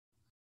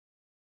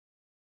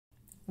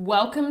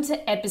Welcome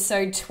to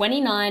episode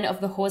 29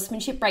 of the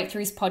Horsemanship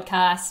Breakthroughs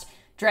podcast,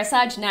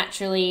 Dressage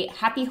Naturally,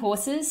 Happy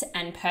Horses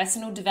and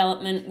Personal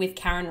Development with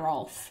Karen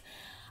Rohlf.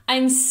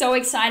 I'm so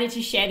excited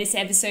to share this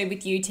episode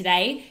with you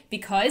today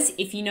because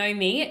if you know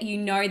me, you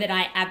know that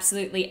I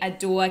absolutely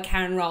adore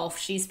Karen Rohlf.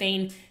 She's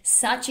been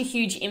such a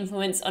huge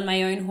influence on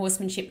my own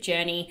horsemanship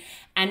journey.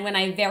 And when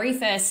I very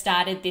first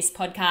started this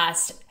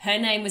podcast, her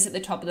name was at the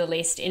top of the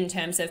list in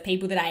terms of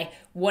people that I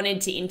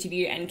wanted to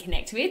interview and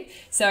connect with.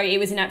 So it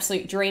was an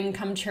absolute dream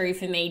come true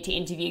for me to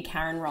interview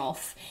Karen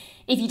Rohlf.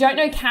 If you don't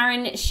know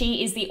Karen,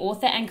 she is the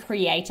author and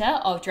creator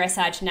of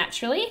Dressage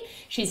Naturally.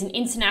 She's an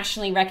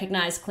internationally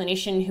recognized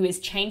clinician who is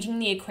changing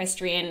the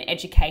equestrian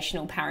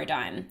educational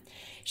paradigm.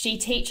 She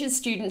teaches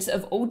students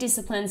of all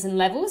disciplines and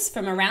levels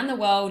from around the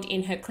world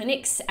in her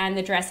clinics and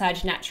the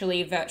Dressage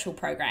Naturally virtual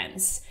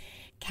programs.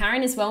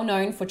 Karen is well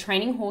known for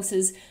training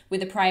horses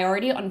with a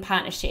priority on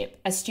partnership,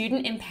 a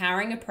student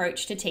empowering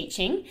approach to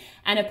teaching,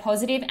 and a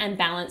positive and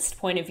balanced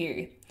point of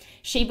view.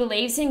 She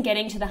believes in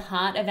getting to the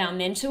heart of our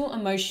mental,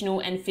 emotional,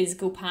 and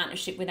physical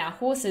partnership with our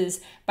horses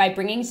by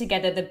bringing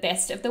together the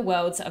best of the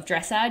worlds of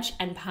dressage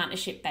and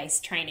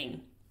partnership-based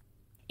training.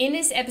 In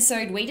this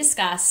episode, we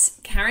discuss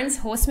Karen's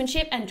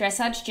horsemanship and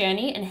dressage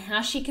journey and how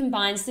she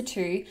combines the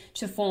two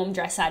to form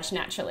Dressage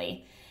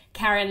Naturally,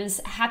 Karen's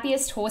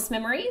happiest horse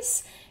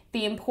memories,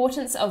 the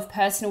importance of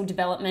personal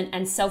development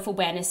and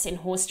self-awareness in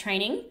horse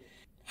training,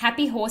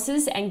 happy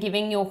horses and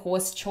giving your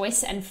horse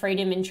choice and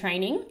freedom in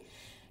training,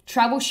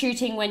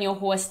 troubleshooting when your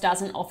horse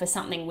doesn't offer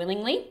something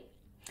willingly,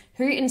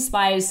 who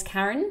inspires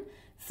Karen,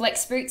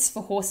 flex boots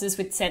for horses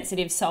with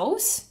sensitive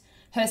souls,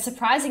 her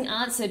surprising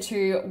answer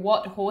to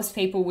what horse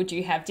people would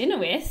you have dinner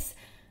with,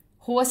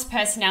 horse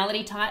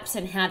personality types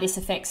and how this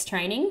affects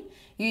training,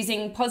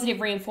 using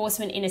positive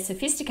reinforcement in a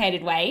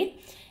sophisticated way,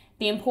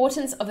 the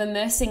importance of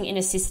immersing in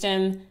a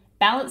system,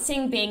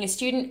 balancing being a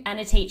student and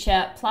a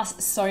teacher,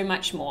 plus so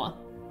much more.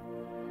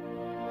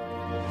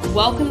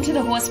 Welcome to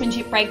the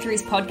Horsemanship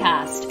Breakthroughs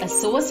podcast, a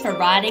source for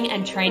riding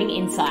and training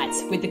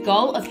insights with the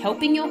goal of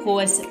helping your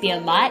horse be a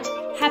light,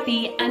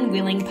 happy, and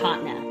willing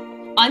partner.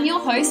 I'm your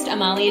host,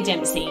 Amalia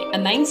Dempsey, a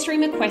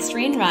mainstream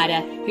equestrian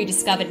rider who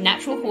discovered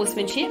natural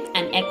horsemanship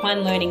and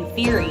equine learning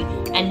theory,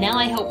 and now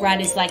I help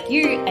riders like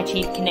you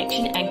achieve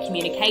connection and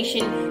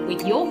communication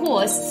with your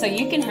horse so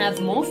you can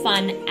have more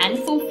fun and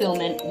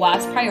fulfillment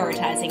whilst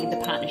prioritizing the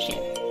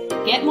partnership.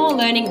 Get more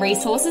learning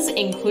resources,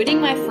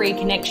 including my free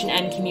connection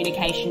and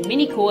communication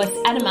mini course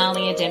at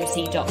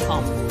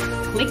amaliadempsey.com.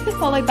 Click the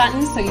follow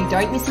button so you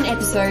don't miss an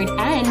episode,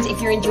 and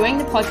if you're enjoying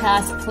the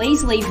podcast,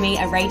 please leave me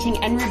a rating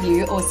and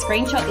review or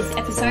screenshot this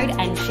episode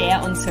and share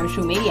on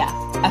social media.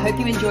 I hope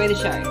you enjoy the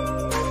show.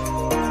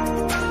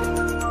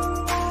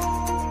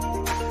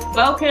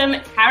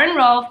 Welcome, Karen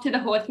Rohlf, to the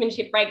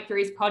Horsemanship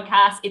Breakthroughs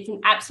podcast. It's an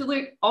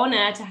absolute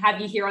honor to have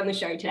you here on the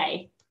show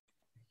today.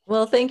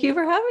 Well, thank you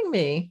for having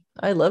me.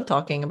 I love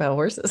talking about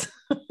horses.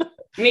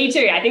 Me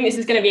too. I think this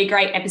is going to be a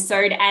great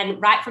episode.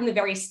 And right from the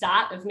very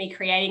start of me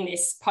creating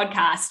this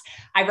podcast,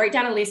 I wrote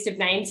down a list of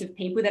names of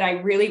people that I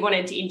really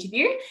wanted to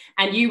interview.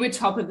 And you were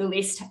top of the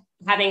list,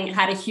 having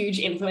had a huge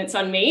influence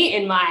on me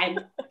in my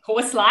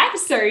horse life.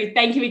 So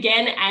thank you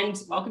again and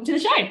welcome to the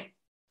show.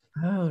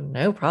 Oh,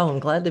 no problem.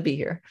 Glad to be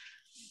here.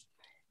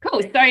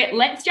 Cool. So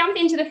let's jump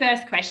into the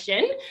first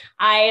question.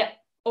 I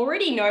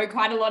already know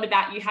quite a lot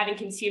about you, having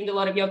consumed a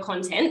lot of your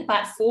content,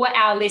 but for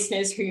our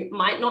listeners who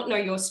might not know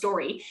your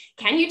story,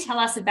 can you tell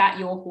us about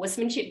your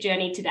horsemanship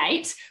journey to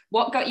date?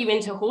 What got you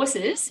into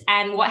horses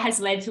and what has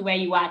led to where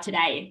you are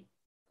today?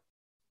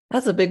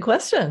 That's a big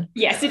question.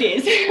 Yes, it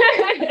is.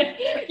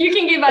 You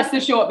can give us the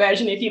short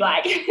version if you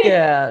like.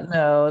 Yeah,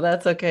 no,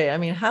 that's okay. I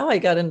mean, how I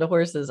got into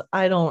horses,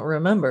 I don't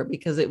remember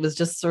because it was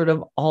just sort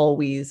of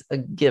always a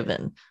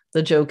given.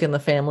 The joke in the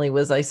family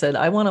was I said,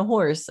 I want a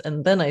horse.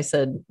 And then I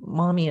said,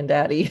 mommy and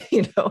daddy,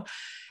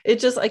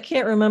 I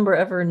can't remember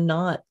ever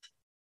not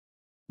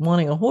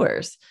wanting a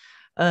horse.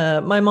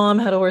 My mom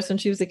had a horse when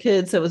she was a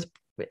kid. So it was,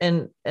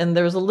 and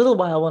there was a little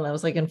while when I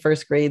was like in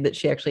first grade that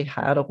she actually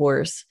had a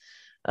horse.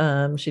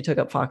 She took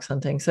up fox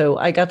hunting. So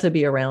I got to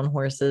be around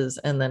horses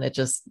and then it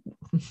just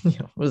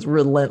was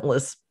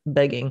relentless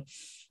begging,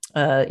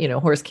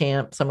 horse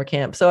camp, summer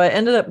camp. So I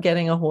ended up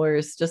getting a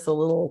horse, just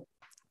a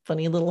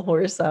funny little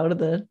horse out of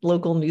the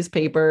local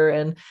newspaper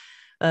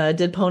and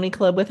did pony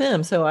club with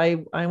him. So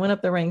I went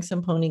up the ranks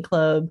in pony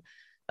club.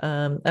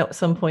 At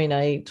some point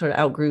I sort of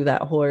outgrew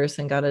that horse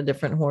and got a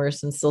different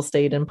horse and still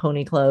stayed in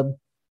pony club.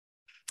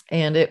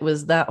 And it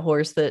was that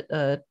horse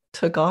that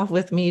took off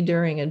with me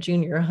during a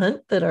junior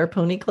hunt that our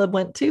pony club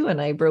went to.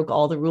 And I broke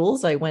all the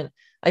rules.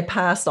 I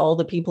passed all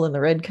the people in the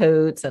red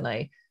coats and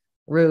I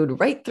rode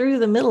right through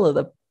the middle of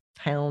the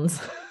hounds,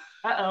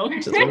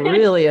 which is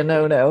really a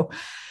no-no.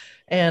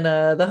 And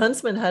the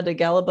huntsman had to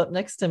gallop up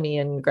next to me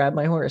and grab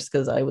my horse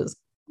because I was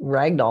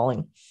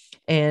ragdolling.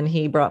 And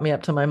he brought me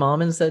up to my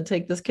mom and said,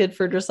 take this kid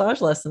for dressage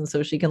lessons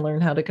so she can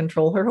learn how to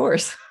control her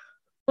horse.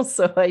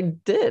 So I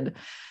did.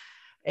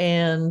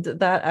 And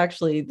that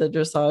actually, the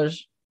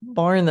dressage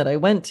barn that I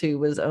went to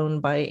was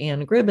owned by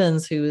Ann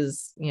Gribbins, who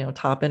is,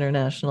 top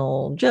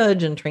international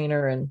judge and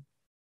trainer. And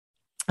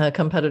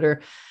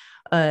competitor.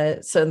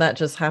 So that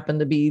just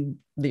happened to be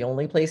the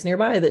only place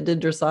nearby that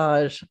did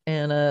dressage.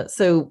 And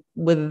so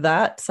with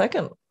that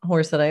second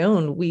horse that I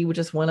owned, we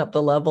just went up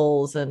the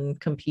levels and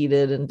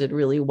competed and did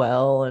really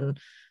well and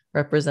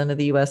represented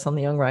the US on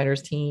the young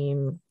riders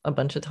team a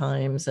bunch of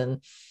times.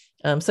 And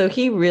so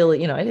he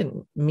really, I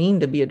didn't mean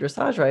to be a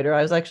dressage rider.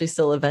 I was actually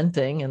still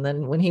eventing. And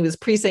then when he was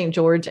pre St.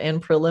 George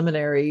and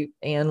preliminary,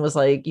 Anne was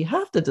like, you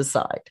have to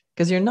decide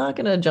because you're not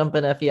going to jump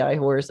an FEI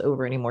horse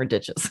over any more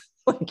ditches.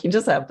 Like you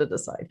just have to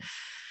decide.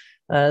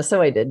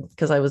 So I did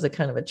because I was a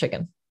kind of a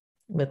chicken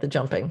with the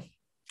jumping.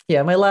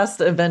 Yeah, my last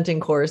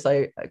eventing course,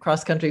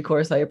 cross country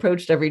course, I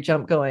approached every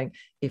jump going,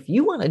 if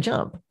you want to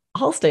jump,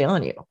 I'll stay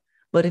on you.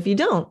 But if you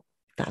don't,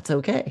 that's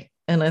okay.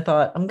 And I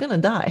thought, I'm going to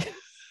die.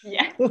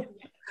 Yeah.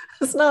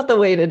 It's not the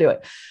way to do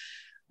it.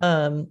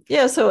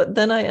 Yeah. So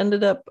then I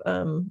ended up,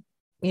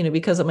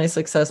 because of my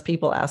success,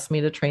 people asked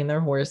me to train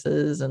their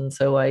horses. And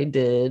so I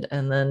did.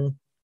 And then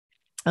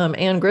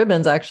Anne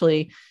Gribbins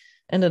actually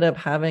ended up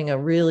having a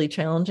really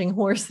challenging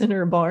horse in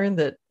her barn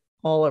that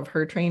all of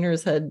her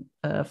trainers had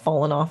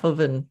fallen off of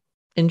and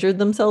injured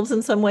themselves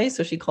in some way.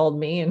 So she called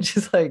me and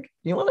she's like,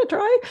 you want to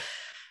try?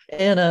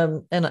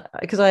 And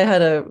because I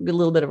had a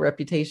little bit of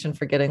reputation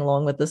for getting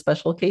along with the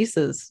special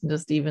cases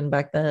just even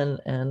back then,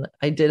 and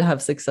I did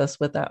have success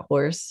with that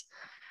horse.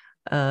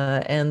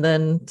 And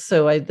then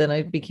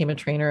I became a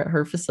trainer at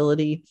her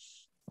facility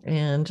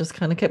and just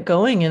kind of kept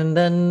going, and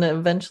then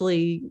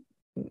eventually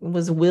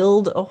was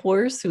willed a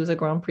horse who was a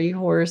Grand Prix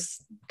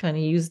horse, kind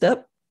of used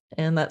up,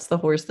 and that's the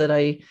horse that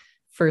I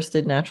first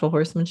did natural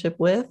horsemanship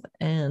with,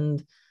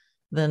 and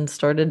then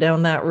started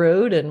down that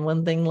road, and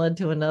one thing led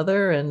to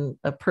another, and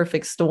a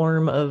perfect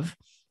storm of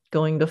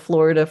going to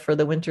Florida for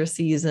the winter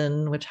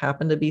season, which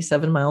happened to be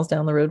 7 miles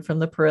down the road from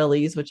the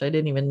Pirellis, which I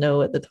didn't even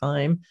know at the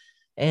time,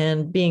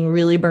 and being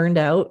really burned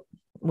out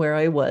where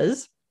I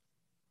was.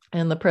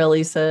 And the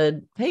Pirelli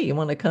said, hey, you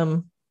want to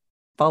come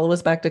follow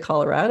us back to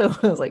Colorado?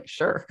 I was like,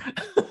 sure.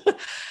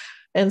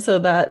 And so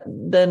that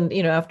then,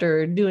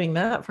 after doing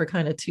that for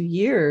kind of 2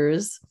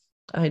 years,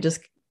 I just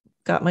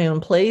got my own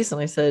place, and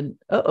I said,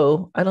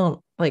 I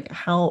don't like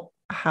how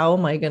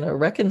am I going to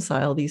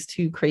reconcile these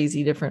two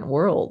crazy different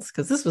worlds?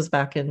 Because this was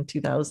back in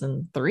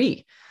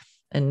 2003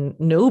 and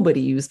nobody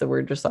used the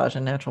word dressage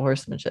and natural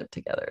horsemanship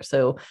together.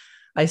 So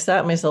I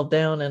sat myself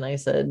down and I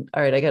said,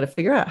 all right, I got to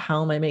figure out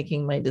how am I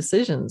making my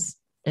decisions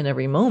in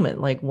every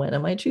moment? Like, when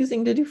am I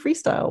choosing to do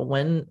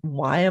freestyle?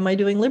 Why am I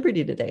doing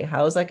Liberty today?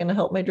 How is that going to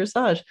help my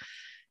dressage?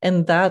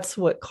 And that's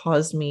what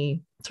caused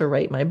me to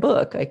write my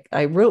book.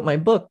 I wrote my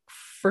book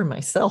for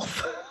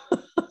myself.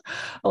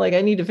 Like,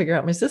 I need to figure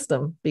out my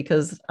system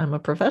because I'm a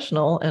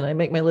professional and I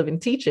make my living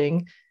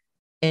teaching.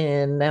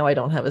 And now I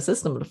don't have a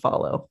system to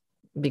follow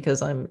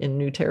because I'm in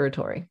new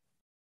territory.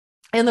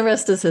 And the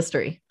rest is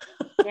history.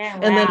 Yeah,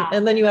 wow.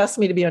 and then you asked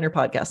me to be on your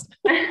podcast.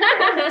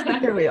 So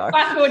here we are.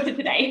 Fast forward to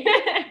today.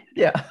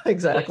 Yeah,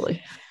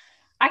 exactly.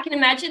 I can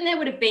imagine there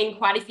would have been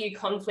quite a few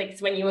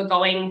conflicts when you were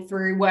going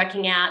through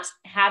working out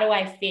how do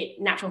I fit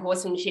natural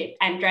horsemanship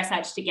and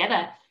dressage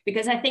together?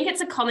 Because I think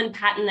it's a common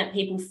pattern that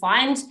people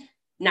find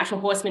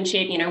natural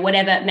horsemanship,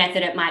 whatever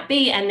method it might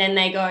be, and then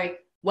they go,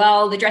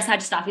 well, the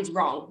dressage stuff is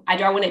wrong. I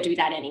don't want to do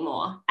that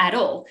anymore at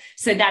all.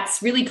 So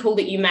that's really cool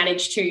that you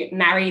managed to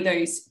marry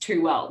those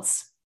two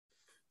worlds.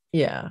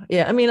 Yeah.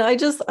 Yeah. I mean, I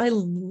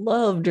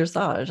love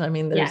dressage. I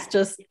mean,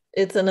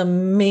 it's an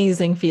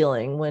amazing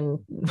feeling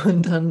when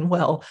done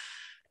well.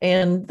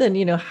 And then,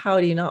 how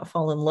do you not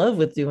fall in love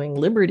with doing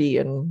Liberty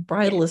and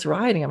bridleless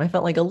riding? I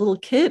felt like a little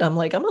kid. I'm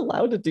like, I'm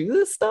allowed to do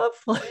this stuff.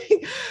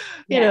 Like,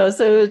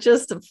 so it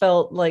just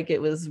felt like it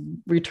was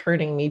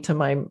returning me to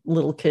my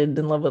little kid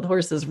in love with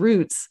horses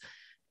roots.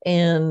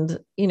 And,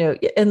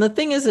 and the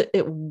thing is,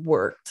 it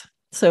worked.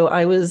 So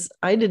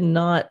I did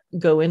not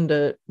go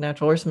into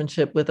natural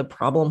horsemanship with a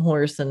problem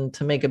horse and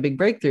to make a big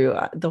breakthrough.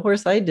 The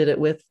horse I did it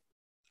with,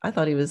 I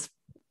thought he was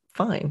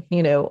fine.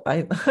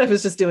 I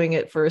was just doing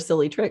it for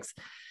silly tricks.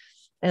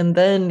 And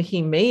then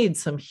he made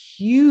some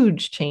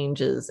huge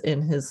changes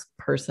in his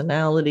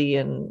personality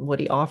and what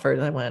he offered.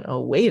 And I went,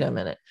 oh, wait a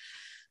minute.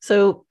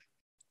 So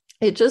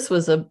it just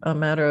was a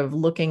matter of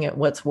looking at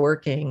what's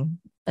working.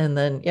 And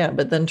then,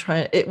 but then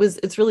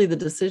it's really the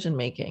decision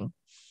making.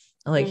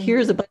 Like,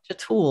 here's a bunch of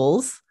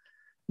tools.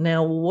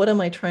 Now, what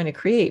am I trying to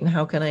create? And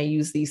how can I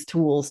use these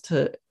tools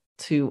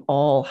to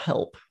all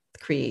help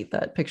create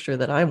that picture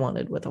that I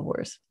wanted with a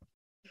horse?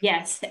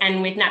 Yes.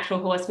 And with natural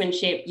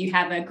horsemanship, you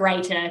have a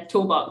greater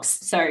toolbox.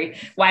 So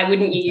why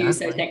wouldn't you use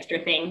those extra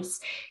things?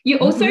 You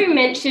also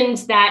mentioned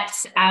that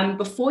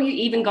before you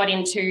even got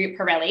into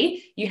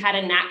Pirelli, you had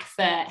a knack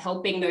for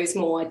helping those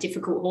more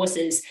difficult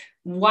horses.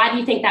 Why do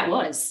you think that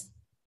was?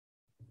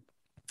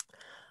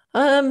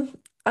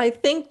 I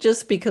think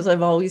just because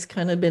I've always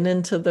kind of been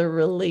into the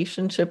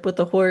relationship with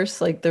the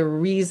horse. Like, the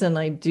reason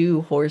I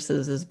do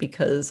horses is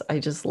because I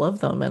just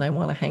love them and I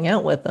want to hang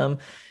out with them.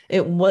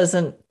 It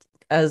wasn't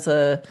as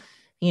a,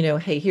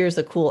 hey, here's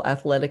a cool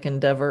athletic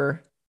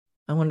endeavor.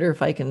 I wonder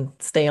if I can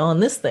stay on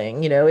this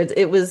thing.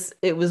 It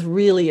was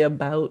really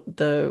about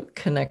the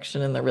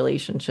connection and the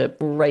relationship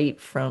right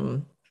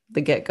from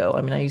the get-go.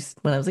 I mean,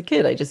 when I was a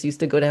kid, I just used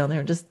to go down there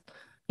and just,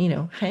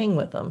 hang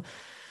with them.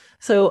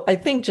 So I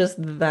think just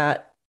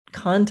that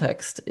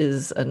context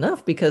is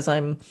enough, because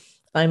I'm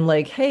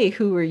like, hey,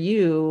 who are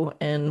you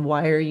and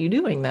why are you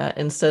doing that?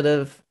 Instead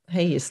of,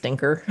 hey, you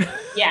stinker.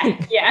 Yeah,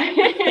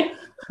 yeah.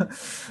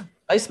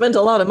 I spent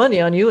a lot of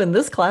money on you and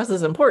this class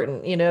is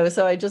important,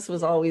 So I just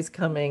was always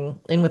coming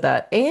in with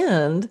that.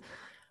 And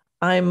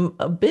I'm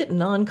a bit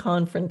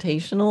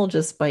non-confrontational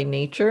just by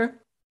nature.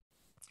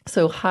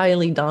 So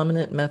highly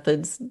dominant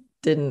methods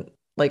didn't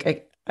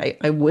like I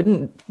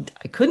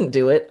couldn't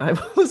do it. I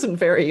wasn't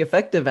very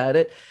effective at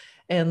it.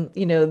 And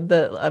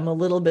I'm a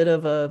little bit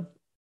of a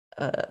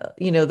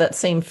that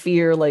same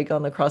fear like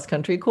on the cross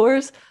country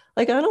course.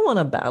 Like I don't want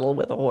to battle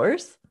with a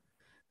horse.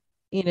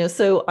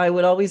 So I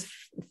would always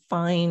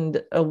find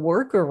a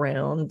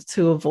workaround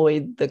to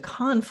avoid the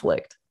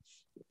conflict.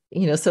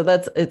 So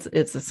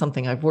it's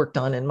something I've worked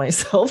on in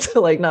myself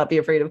to like not be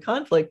afraid of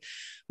conflict.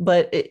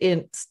 But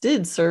it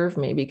did serve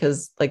me,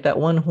 because like that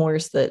one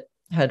horse that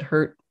had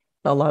hurt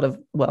a lot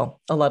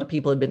of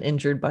people had been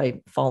injured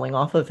by falling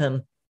off of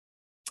him.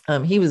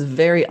 He was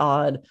very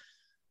odd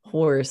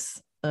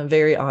horse,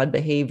 very odd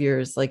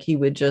behaviors. Like he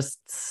would just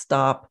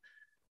stop,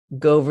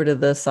 go over to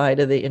the side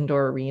of the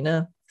indoor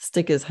arena,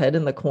 stick his head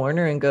in the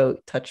corner and go,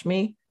 touch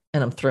me,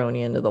 and I'm throwing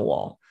you into the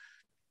wall.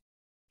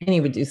 And he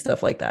would do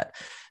stuff like that.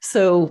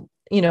 So,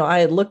 I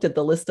had looked at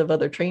the list of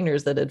other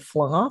trainers that had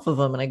flung off of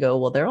him, and I go,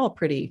 well, they're all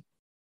pretty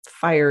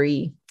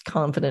fiery,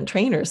 confident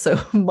trainers. So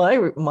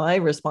my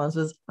response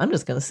was, I'm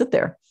just going to sit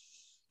there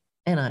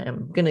and I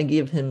am going to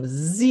give him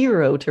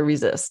zero to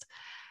resist.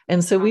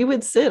 And so we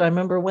would sit. I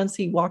remember once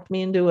he walked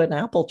me into an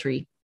apple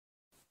tree,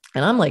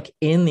 and I'm like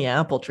in the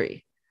apple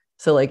tree.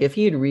 So like if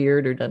he had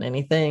reared or done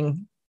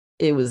anything,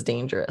 it was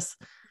dangerous.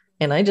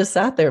 And I just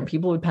sat there and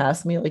people would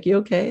pass me like, you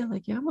okay?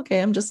 Like, yeah, I'm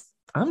okay. I'm just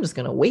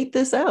going to wait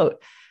this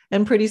out.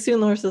 And pretty soon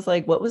the horse is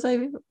like, what was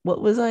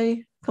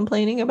I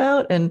complaining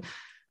about? And,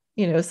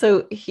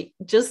 so he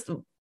just,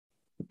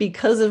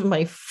 because of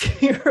my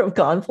fear of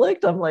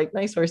conflict, I'm like,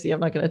 nice horsey,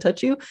 I'm not going to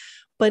touch you.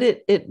 But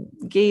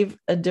it gave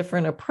a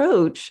different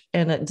approach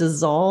and it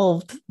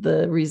dissolved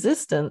the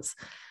resistance.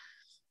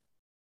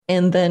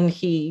 And then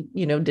he,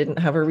 didn't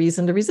have a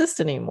reason to resist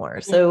anymore.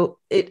 So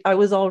I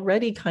was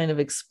already kind of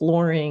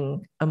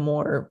exploring a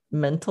more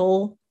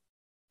mental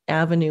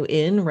avenue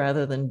in,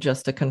 rather than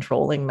just a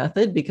controlling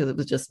method, because it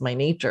was just my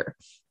nature.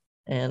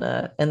 And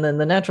then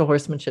the natural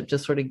horsemanship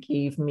just sort of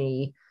gave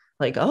me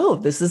like, oh,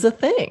 this is a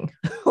thing.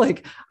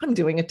 Like I'm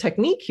doing a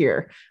technique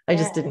here. I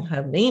just didn't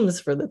have names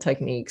for the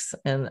techniques.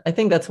 And I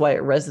think that's why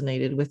it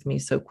resonated with me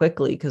so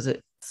quickly, because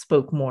it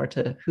spoke more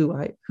to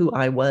who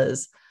I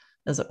was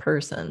as a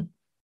person.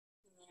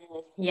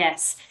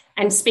 Yes.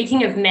 And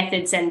speaking of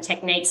methods and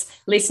techniques,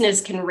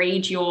 listeners can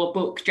read your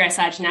book,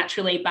 Dressage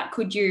Naturally, but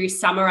could you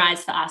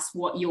summarize for us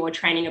what your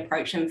training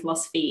approach and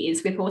philosophy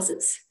is with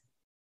horses?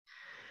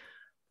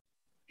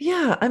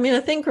 Yeah. I mean,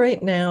 I think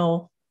right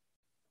now,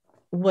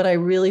 what I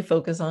really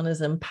focus on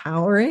is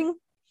empowering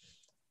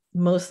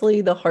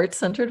mostly the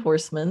heart-centered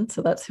horsemen.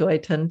 So that's who I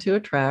tend to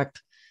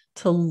attract,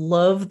 to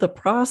love the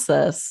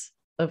process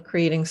of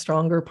creating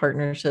stronger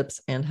partnerships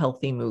and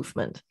healthy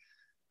movement.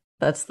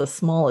 That's the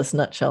smallest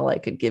nutshell I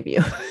could give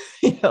you,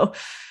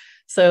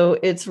 So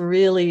it's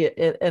really,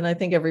 and I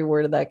think every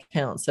word of that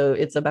counts. So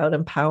it's about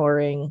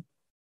empowering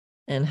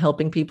and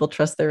helping people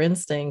trust their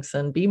instincts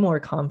and be more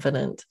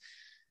confident.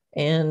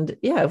 And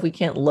yeah, if we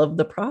can't love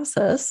the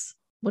process,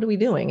 what are we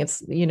doing?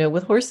 It's,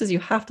 with horses, you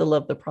have to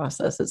love the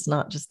process. It's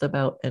not just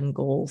about end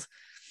goals.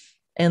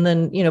 And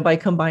then, by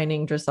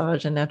combining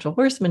dressage and natural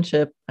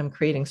horsemanship, I'm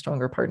creating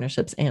stronger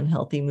partnerships and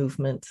healthy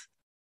movement,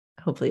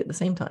 hopefully at the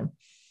same time.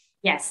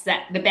 Yes,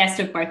 that the best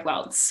of both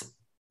worlds.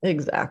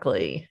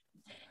 Exactly.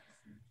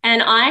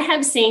 And I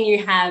have seen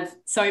you have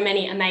so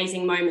many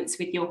amazing moments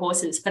with your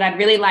horses, but I'd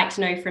really like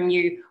to know from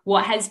you,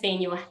 what has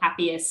been your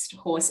happiest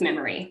horse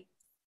memory?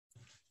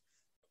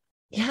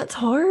 Yeah, it's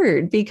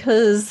hard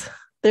because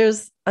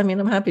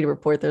I'm happy to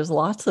report there's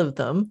lots of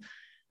them.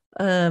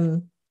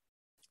 I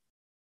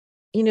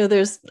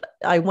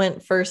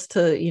went first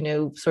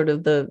to, sort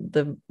of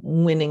the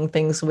winning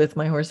things with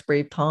my horse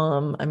Brave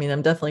Tom. I mean,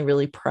 I'm definitely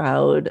really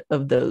proud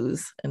of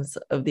those and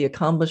of the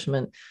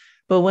accomplishment.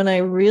 But when I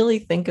really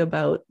think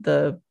about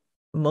the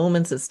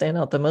moments that stand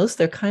out the most,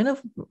 they're kind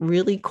of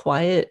really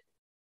quiet,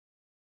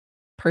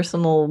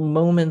 personal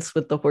moments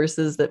with the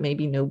horses that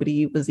maybe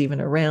nobody was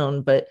even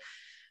around. But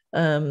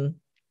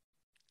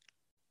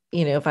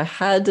if I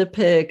had to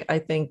pick, I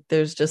think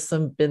there's just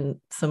been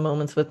some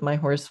moments with my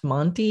horse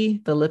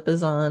Monty, the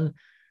Lipizan.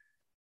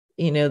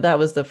 That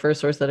was the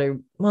first horse that I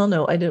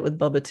did it with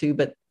Bubba too,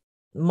 but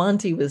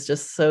Monty was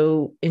just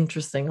so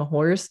interesting a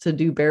horse. To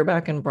do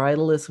bareback and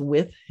bridleless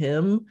with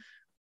him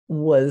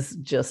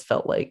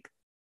felt like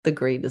the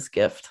greatest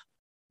gift,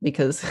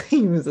 because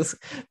he was this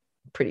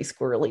pretty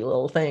squirrely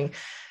little thing.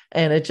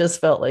 And it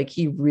just felt like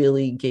he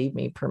really gave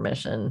me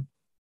permission.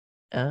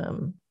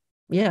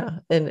 Yeah.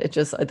 And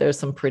there's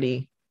some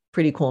pretty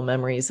cool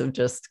memories of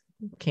just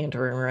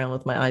cantering around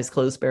with my eyes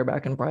closed,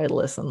 bareback and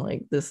bridleless. And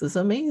like, this is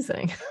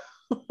amazing.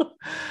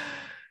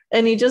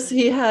 And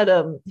he had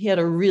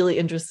a really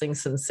interesting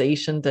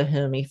sensation to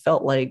him. He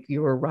felt like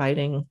you were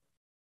riding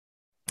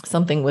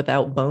something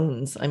without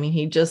bones. I mean,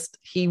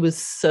 he was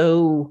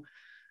so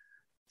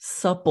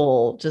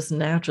supple just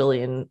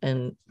naturally,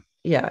 and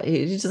yeah,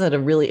 he just had a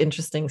really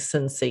interesting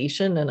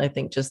sensation. And I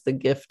think just the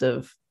gift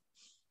of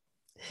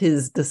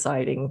his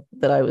deciding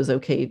that I was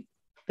okay,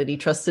 that he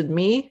trusted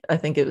me. I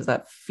think it was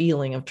that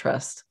feeling of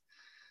trust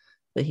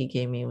that he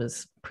gave me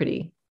was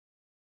pretty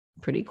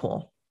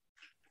cool.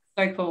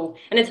 So cool.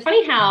 And it's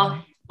funny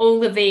how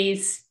all of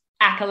these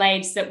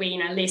accolades that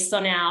we, list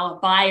on our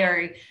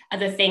bio are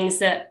the things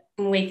that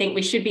we think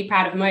we should be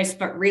proud of most,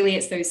 but really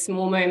it's those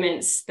small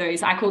moments,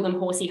 those, I call them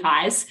horsey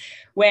highs,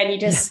 when you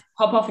just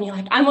hop off and you're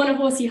like, I'm on a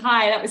horsey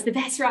high, that was the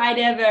best ride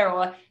ever.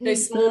 Or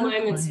those small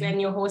moments when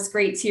your horse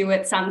greets you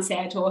at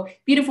sunset, or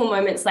beautiful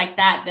moments like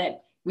that,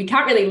 that we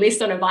can't really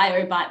list on a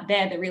bio, but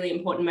they're the really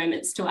important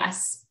moments to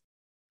us.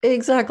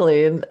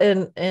 Exactly. And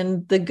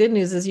the good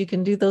news is you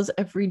can do those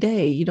every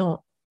day.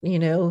 You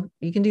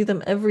can do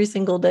them every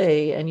single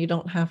day, and you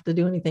don't have to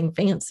do anything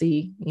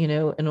fancy,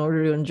 in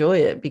order to enjoy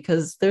it,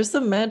 because there's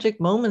some magic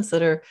moments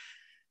that are,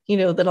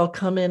 that I'll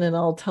come in and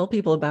I'll tell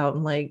people about,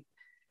 and like,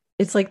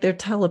 it's like they're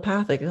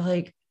telepathic. They're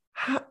like,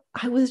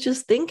 I was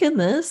just thinking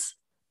this,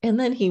 and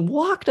then he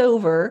walked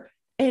over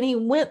and he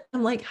went.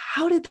 I'm like,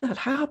 how did that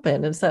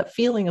happen? It's that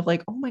feeling of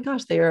like, oh my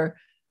gosh,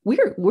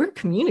 we're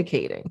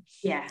communicating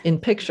in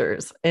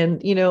pictures.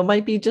 And it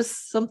might be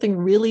just something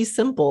really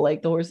simple,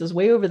 like the horse is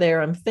way over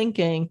there, I'm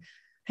thinking,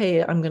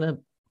 hey, I'm gonna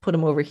put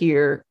him over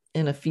here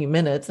in a few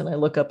minutes, and I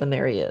look up and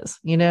there he is.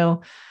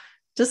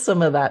 Just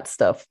some of that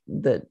stuff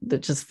that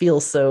just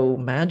feels so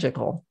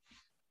magical.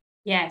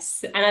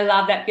 Yes. And I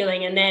love that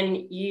feeling. And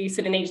then you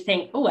sort of need to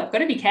think, oh, I've got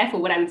to be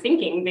careful what I'm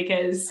thinking,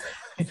 because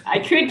I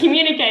could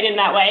communicate in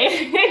that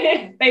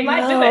way. They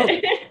might do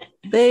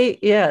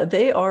it.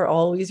 They are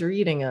always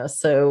reading us.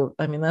 So,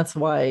 I mean, that's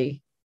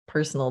why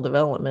personal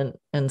development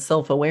and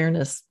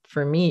self-awareness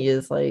for me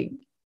is like,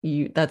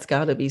 that's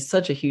got to be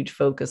such a huge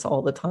focus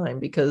all the time,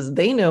 because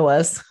they know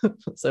us.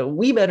 So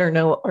we better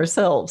know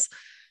ourselves,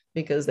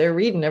 because they're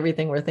reading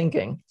everything we're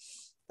thinking.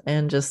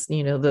 And just,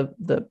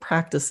 the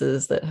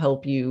practices that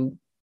help you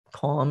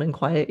calm and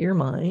quiet your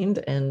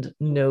mind and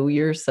know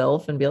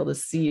yourself and be able to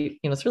see,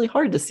 it's really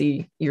hard to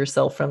see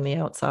yourself from the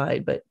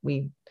outside, but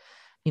you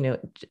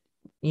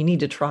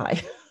need to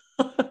try,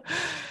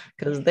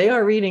 because they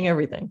are reading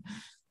everything.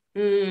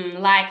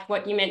 Like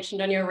what you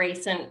mentioned on your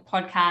recent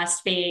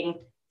podcast, being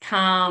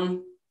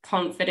calm,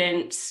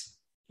 confident.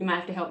 You might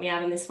have to help me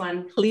out on this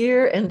one.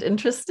 Clear and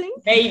interesting.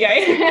 There you go.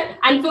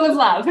 And full of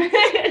love.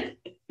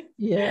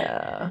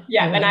 Yeah.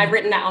 And I've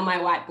written that on my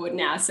whiteboard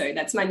now, so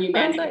that's my new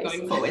mandate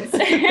going forwards.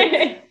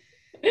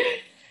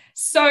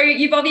 So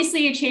you've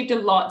obviously achieved a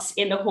lot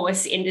in the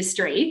horse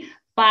industry,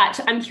 but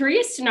I'm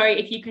curious to know,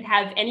 if you could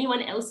have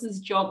anyone else's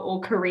job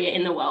or career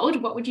in the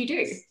world, what would you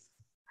do?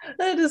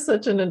 That is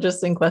such an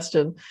interesting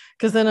question,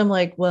 because then I'm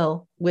like,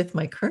 well, with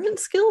my current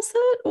skill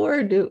set,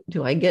 or do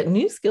I get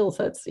new skill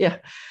sets? Yeah.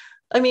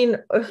 I mean,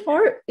 as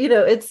far,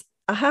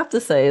 I have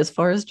to say, as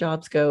far as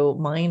jobs go,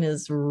 mine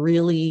is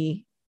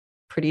really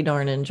pretty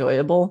darn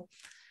enjoyable.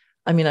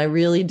 I mean, I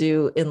really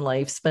do in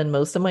life spend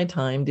most of my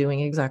time doing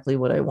exactly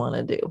what I want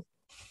to do.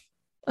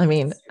 I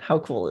mean, how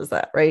cool is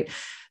that, right?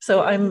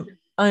 So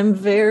I'm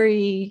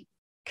very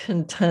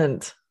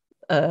content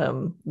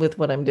with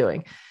what I'm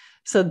doing.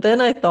 So then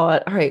I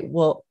thought, all right,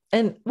 well,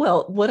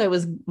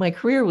 my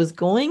career was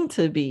going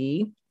to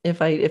be,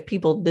 if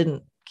people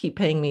didn't keep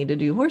paying me to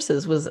do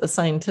horses, was a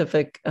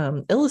scientific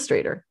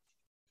illustrator.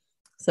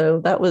 So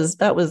that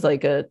was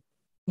like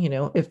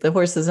if the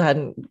horses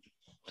hadn't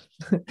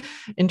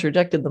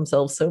interjected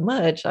themselves so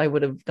much, I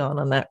would have gone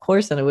on that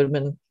course, and I would have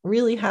been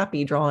really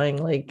happy drawing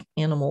like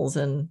animals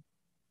and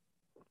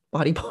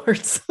body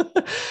parts.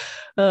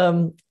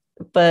 But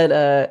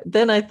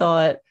then I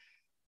thought,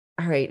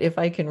 all right, if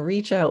I can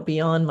reach out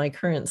beyond my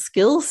current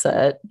skill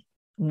set,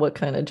 what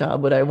kind of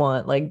job would I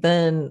want? Like,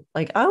 then,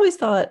 like, I always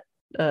thought,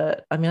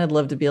 I'd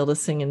love to be able to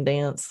sing and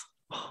dance.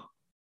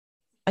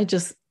 I do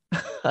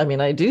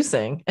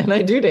sing and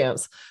I do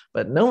dance,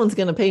 but no one's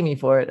going to pay me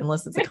for it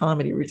unless it's a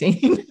comedy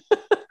routine.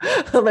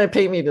 They might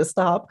pay me to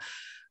stop.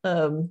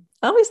 I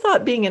always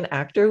thought being an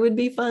actor would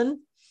be fun.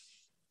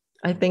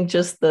 I think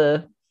just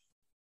the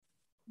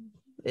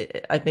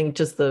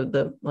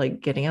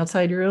like getting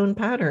outside your own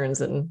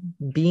patterns and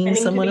being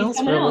someone else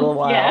for a little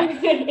while.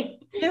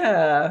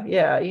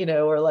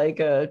 Yeah. Or like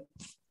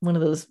one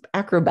of those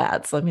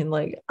acrobats. I mean,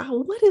 like,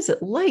 what is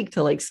it like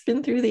to like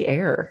spin through the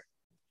air?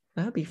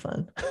 That'd be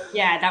fun.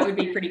 Yeah, that would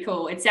be pretty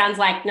cool. It sounds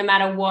like no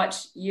matter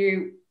what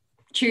you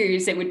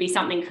choose, it would be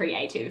something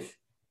creative.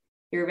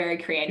 You're a very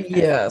creative person.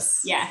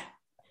 Yes. Yeah.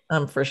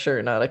 I'm for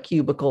sure not a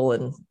cubicle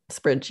and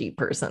spreadsheet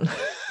person.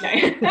 No.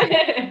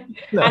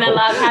 No. And I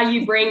love how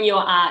you bring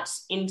your art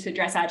into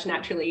Dressage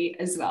Naturally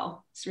as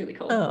well. It's really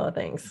cool. Oh,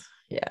 thanks.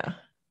 Yeah.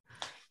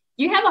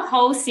 You have a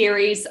whole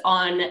series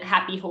on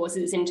happy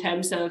horses in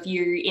terms of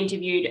you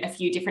interviewed a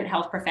few different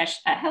horse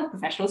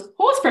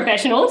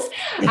professionals,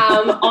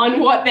 on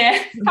what their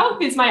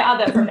health is my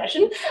other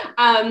profession.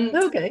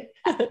 Okay.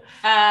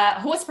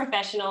 Horse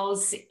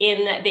professionals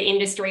in the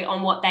industry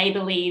on what they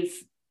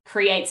believe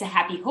creates a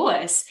happy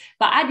horse.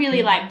 But I'd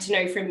really like to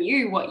know from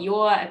you what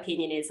your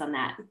opinion is on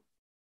that.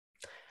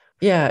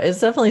 Yeah,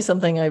 it's definitely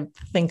something I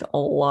think a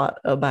lot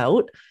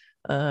about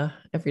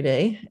every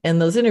day.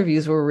 And those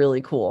interviews were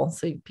really cool.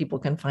 So people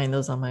can find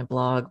those on my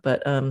blog.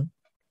 But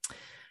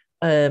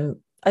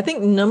I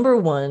think number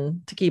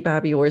one to keep a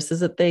happy horse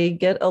is that they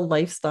get a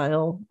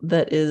lifestyle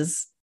that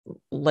is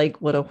like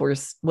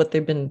what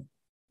they've been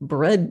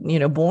bred,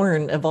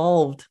 born,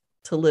 evolved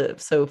to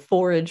live. So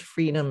forage,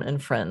 freedom,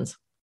 and friends.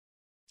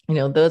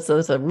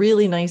 That's a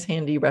really nice,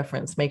 handy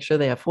reference. Make sure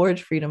they have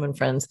forage, freedom, and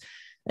friends.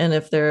 And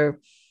if they're,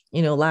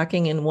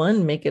 lacking in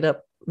one, make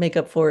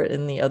up for it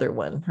in the other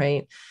one,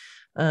 right?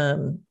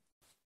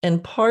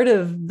 And part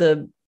of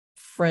the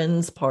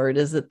friends part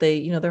is that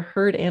they're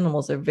herd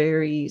animals. They're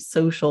very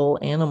social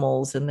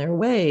animals in their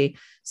way,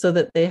 so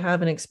that they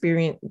have an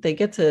experience. They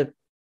get to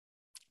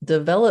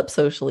develop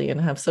socially and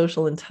have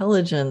social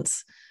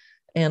intelligence.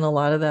 And a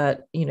lot of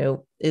that,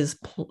 is,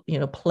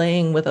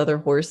 playing with other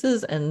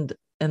horses. And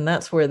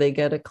that's where they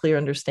get a clear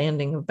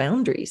understanding of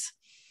boundaries.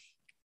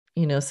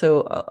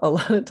 So a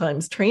lot of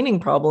times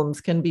training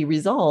problems can be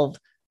resolved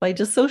by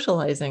just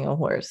socializing a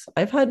horse.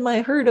 I've had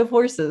my herd of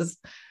horses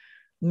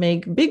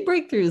make big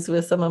breakthroughs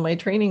with some of my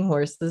training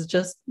horses,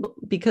 just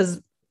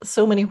because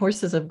so many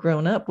horses have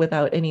grown up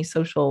without any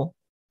social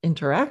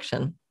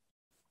interaction.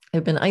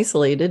 They've been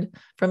isolated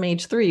from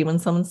age 3 when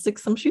someone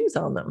sticks some shoes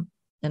on them,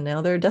 and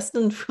now they're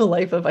destined for a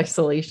life of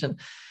isolation.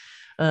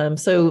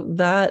 So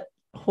that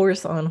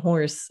horse on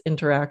horse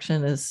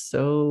interaction is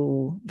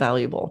so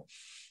valuable.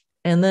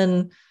 And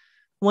then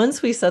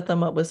once we set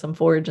them up with some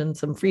forage and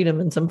some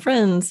freedom and some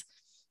friends,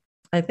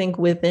 I think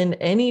within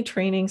any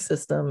training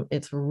system,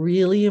 it's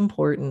really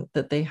important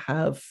that they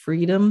have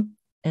freedom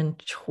and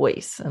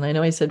choice. And I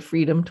know I said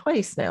freedom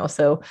twice now.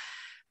 So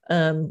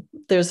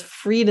there's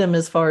freedom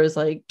as far as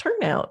like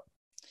turnout,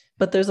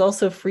 but there's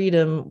also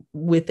freedom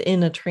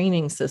within a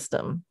training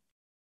system.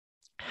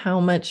 How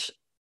much,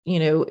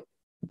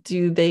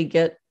 do they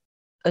get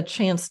a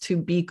chance to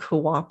be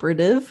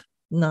cooperative,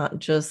 not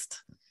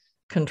just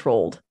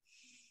controlled?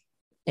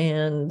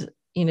 And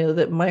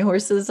that my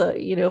horses,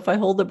 if I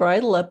hold the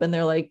bridle up and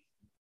they're like,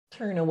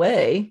 turn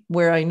away,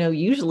 where I know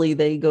usually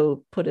they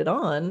go put it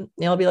on,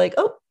 I'll be like,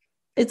 oh,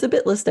 it's a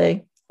bitless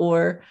day,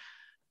 or,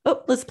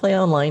 oh, let's play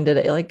online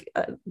today. Like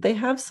they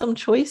have some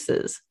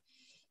choices.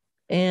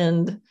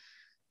 And,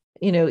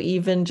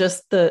 even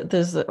just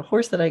there's a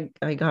horse that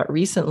I got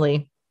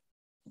recently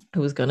who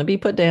was going to be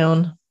put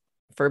down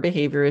for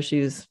behavior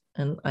issues.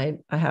 And I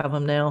have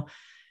him now.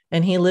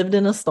 And he lived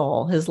in a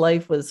stall. His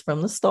life was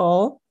from the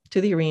stall to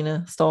the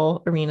arena,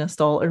 stall, arena,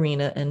 stall,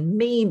 arena, and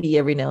maybe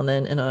every now and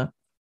then in a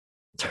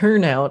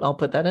turnout, I'll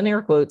put that in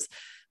air quotes,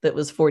 that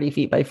was 40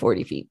 feet by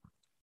 40 feet.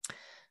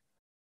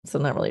 So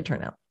not really a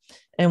turnout.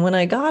 And when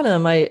I got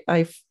him, I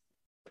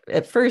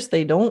at first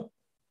they don't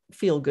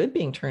feel good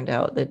being turned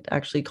out. That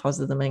actually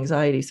causes them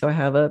anxiety. So I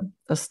have a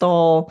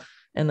stall,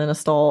 and then a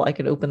stall, I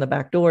could open the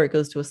back door. It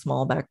goes to a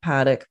small back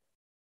paddock.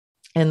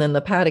 And then the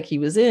paddock he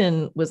was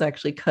in was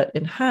actually cut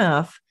in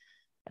half,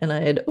 and I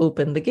had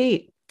opened the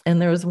gate. And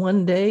there was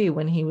one day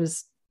when he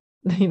was,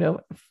 a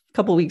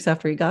couple of weeks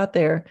after he got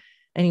there,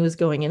 and he was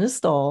going in his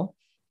stall,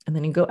 and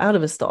then he'd go out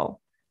of his stall,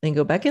 then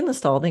go back in the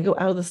stall, then go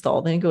out of the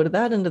stall, then he'd go to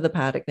that end of the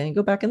paddock, then he'd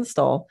go back in the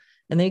stall,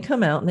 and then he'd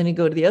come out, and then he'd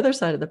go to the other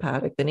side of the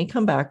paddock, then he'd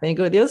come back, then he'd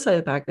go to the other side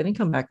of the paddock, then he'd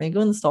come back, then he'd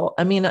go in the stall.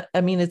 I mean,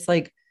 it's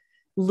like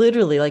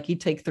literally like he'd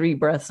take 3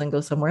 breaths and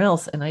go somewhere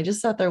else. And I just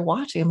sat there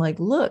watching him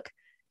like, look,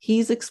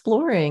 he's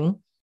exploring.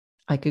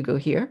 I could go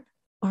here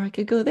or I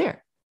could go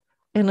there.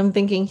 And I'm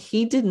thinking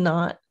he did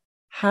not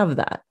have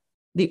that.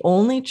 The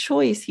only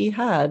choice he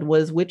had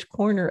was which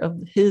corner of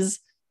his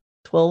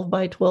 12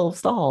 by 12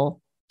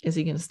 stall is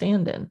he going to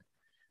stand in.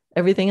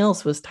 Everything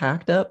else was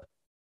tacked up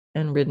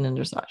and ridden in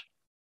dressage.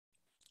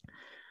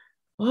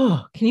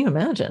 Oh, can you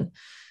imagine?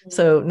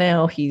 So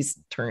now he's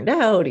turned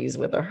out, he's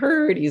with a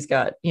herd, he's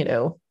got,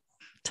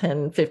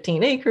 10,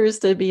 15 acres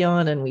to be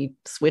on, and we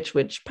switch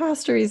which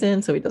pasture he's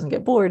in so he doesn't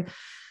get bored.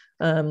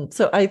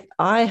 So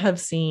I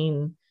have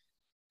seen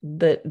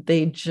that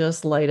they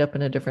just light up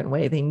in a different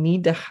way. They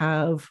need to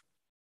have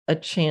a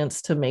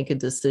chance to make a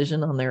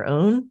decision on their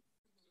own.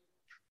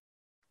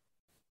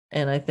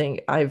 And I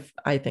think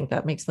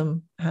that makes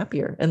them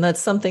happier. And that's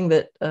something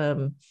that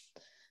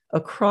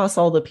across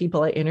all the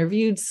people I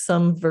interviewed,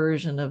 some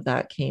version of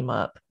that came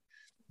up,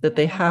 that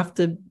they have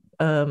to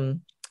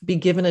be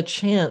given a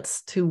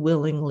chance to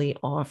willingly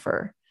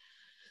offer.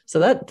 So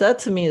that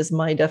to me is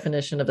my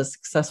definition of a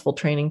successful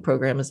training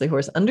program, is the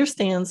horse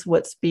understands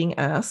what's being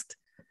asked,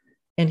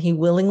 and he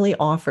willingly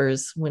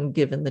offers when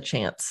given the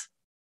chance.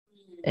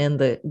 And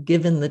the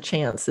given the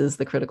chance is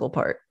the critical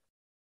part.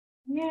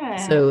 Yeah.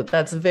 So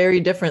that's very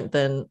different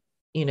than,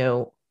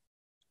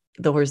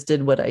 the horse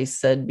did what I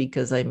said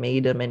because I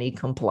made him and he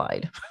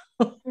complied.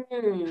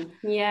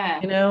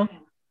 Yeah. You know?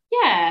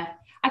 Yeah.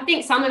 I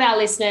think some of our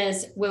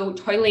listeners will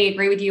totally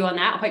agree with you on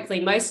that. Hopefully,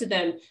 most of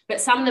them,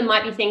 but some of them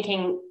might be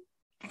thinking,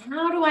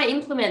 how do I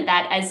implement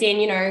that? As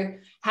in,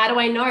 how do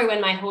I know when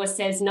my horse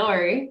says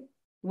no,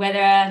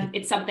 whether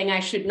it's something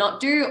I should not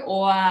do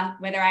or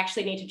whether I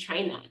actually need to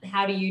train that?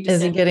 How do you Is he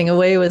discern? getting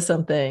away with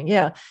something?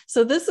 Yeah.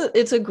 So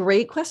it's a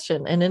great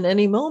question. And in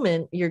any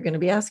moment, you're going to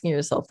be asking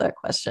yourself that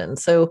question.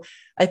 So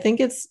I think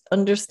it's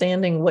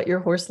understanding what your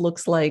horse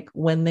looks like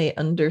when they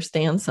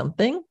understand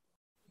something,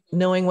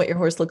 knowing what your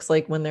horse looks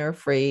like when they're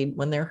afraid,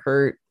 when they're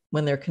hurt,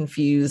 when they're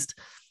confused,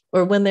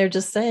 or when they're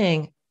just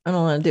saying, I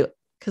don't want to do it.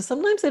 Because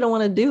sometimes they don't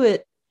want to do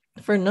it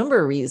for a number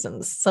of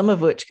reasons, some of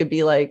which could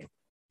be like,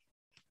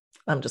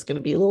 I'm just going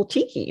to be a little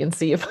cheeky and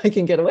see if I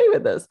can get away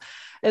with this.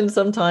 And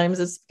sometimes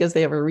it's because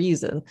they have a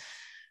reason.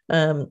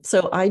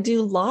 So I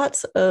do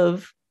lots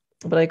of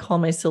what I call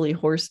my silly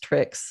horse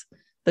tricks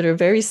that are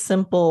very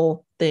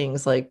simple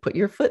things, like put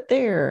your foot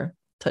there,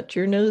 touch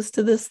your nose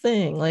to this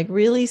thing, like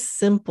really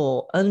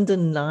simple,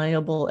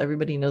 undeniable.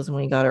 Everybody knows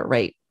when we got it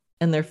right.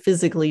 And they're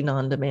physically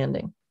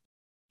non-demanding.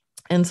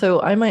 And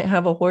so I might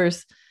have a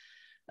horse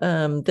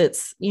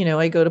that's,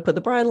 I go to put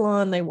the bridle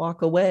on, they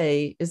walk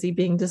away. Is he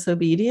being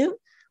disobedient?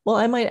 Well,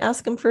 I might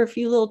ask him for a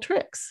few little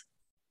tricks.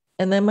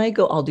 And then might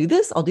go, I'll do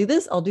this, I'll do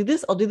this, I'll do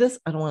this, I'll do this.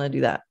 I don't want to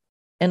do that.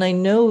 And I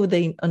know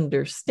they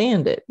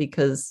understand it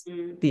because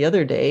the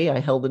other day I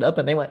held it up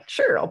and they went,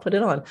 sure, I'll put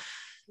it on.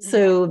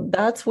 So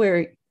that's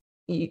where,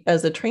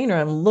 as a trainer,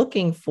 I'm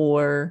looking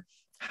for,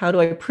 how do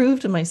I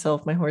prove to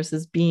myself my horse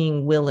is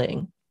being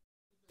willing?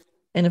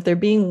 And if they're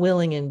being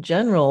willing in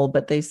general,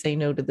 but they say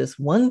no to this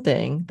one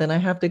thing, then I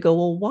have to go,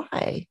 well,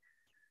 why?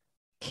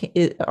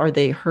 Are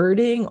they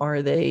hurting?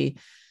 Are they,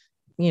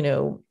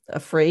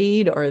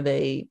 afraid?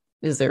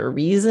 Is there a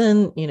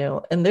reason?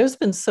 And there's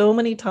been so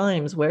many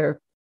times where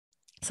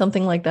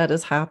something like that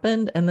has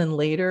happened. And then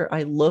later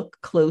I look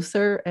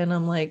closer and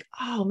I'm like,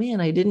 oh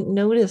man, I didn't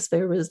notice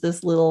there was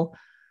this little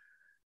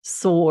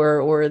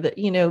sore, or that,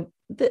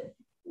 that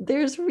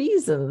there's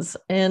reasons.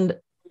 And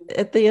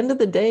at the end of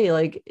the day,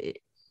 like,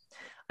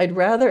 I'd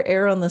rather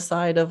err on the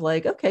side of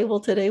like, okay, well,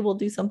 today we'll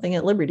do something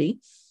at Liberty.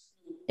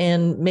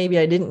 And maybe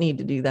I didn't need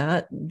to do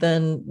that,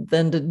 than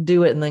to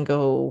do it and then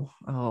go,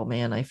 oh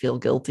man, I feel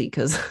guilty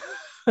because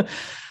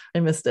I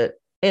missed it.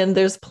 And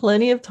there's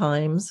plenty of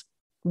times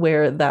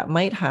where that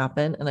might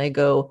happen. And I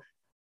go,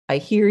 I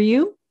hear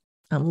you.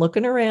 I'm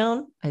looking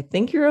around. I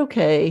think you're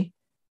okay.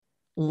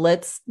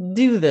 Let's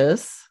do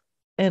this.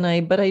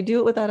 But I do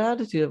it with that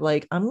attitude of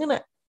like, I'm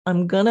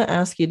going to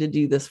ask you to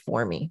do this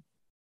for me.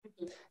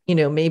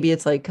 Maybe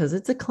it's like, cause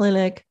it's a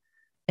clinic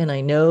and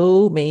I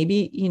know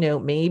maybe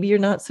you're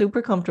not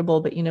super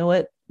comfortable, but you know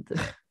what?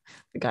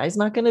 The guy's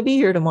not going to be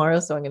here tomorrow.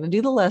 So I'm going to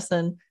do the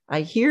lesson.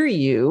 I hear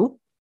you.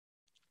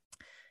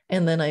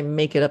 And then I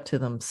make it up to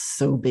them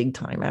so big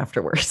time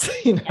afterwards,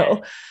 Yeah.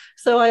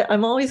 So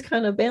I'm always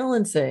kind of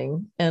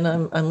balancing and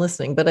I'm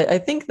listening, but I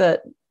think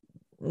that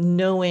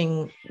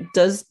knowing,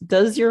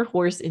 does your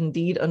horse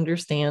indeed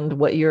understand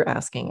what you're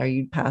asking? Are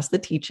you past the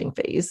teaching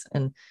phase?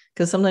 And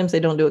because sometimes they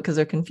don't do it because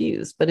they're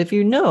confused. But if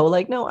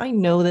like, no, I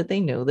know that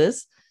they know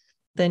this,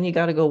 then you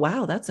got to go,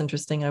 wow, that's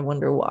interesting. I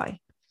wonder why.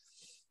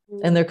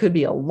 And there could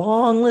be a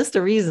long list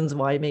of reasons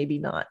why, maybe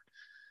not.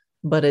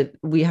 But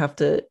we have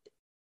to,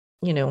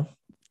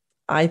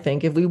 I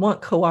think if we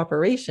want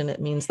cooperation,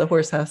 it means the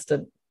horse has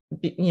to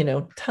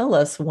tell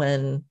us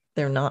when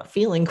they're not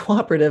feeling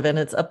cooperative, and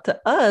it's up to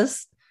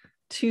us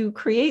to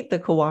create the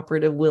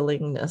cooperative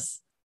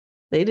willingness.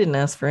 They didn't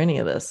ask for any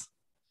of this.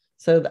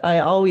 So I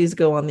always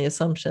go on the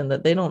assumption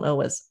that they don't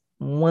owe us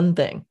one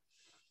thing.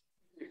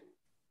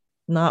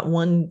 Not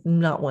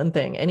one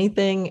thing.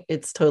 Anything,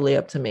 it's totally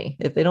up to me.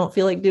 If they don't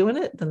feel like doing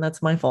it, then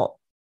that's my fault.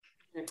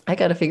 I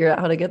got to figure out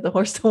how to get the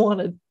horse to want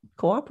to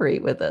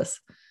cooperate with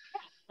us.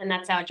 And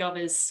that's our job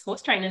as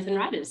horse trainers and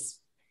riders.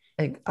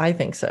 I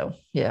think so.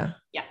 Yeah.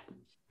 Yeah.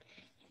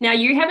 Now,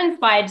 you have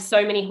inspired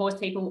so many horse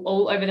people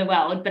all over the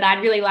world, but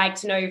I'd really like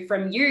to know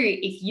from you,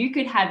 if you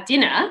could have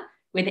dinner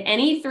with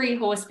any 3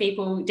 horse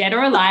people, dead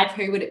or alive,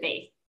 who would it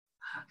be?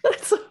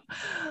 That's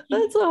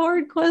a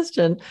hard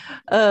question.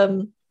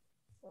 I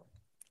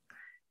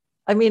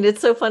mean,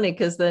 it's so funny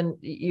because then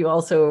you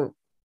also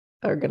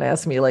are going to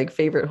ask me like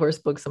favorite horse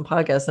books and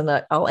podcasts,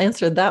 and I'll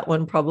answer that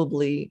one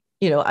probably.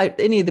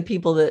 Any of the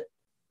people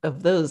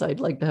of those,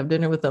 I'd like to have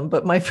dinner with them.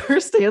 But my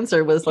first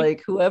answer was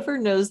like, whoever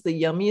knows the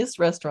yummiest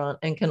restaurant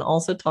and can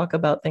also talk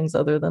about things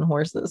other than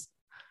horses.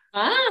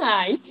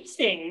 Ah,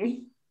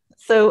 interesting.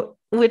 So,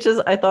 which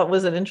is, I thought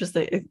was an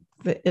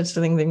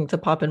interesting thing to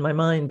pop in my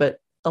mind. But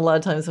a lot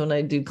of times when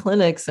I do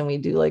clinics and we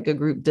do like a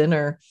group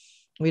dinner,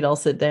 we'd all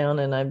sit down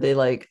and I'd be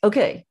like,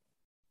 okay,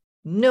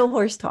 no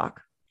horse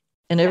talk.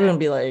 And everyone would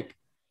be like,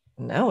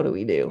 now what do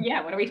we do?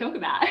 Yeah, what do we talk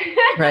about?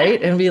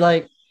 Right. And be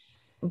like,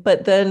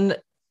 but then,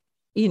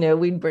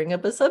 we'd bring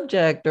up a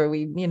subject, or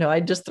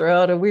I'd just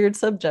throw out a weird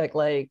subject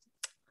like,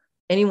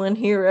 anyone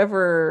here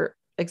ever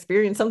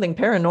experienced something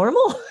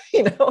paranormal?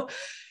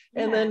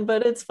 And then,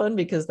 but it's fun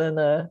because then,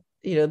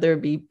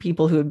 there'd be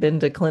people who had been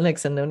to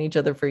clinics and known each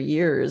other for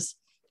years.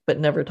 but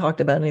never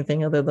talked about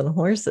anything other than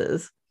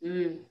horses.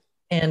 Mm.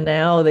 And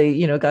now they,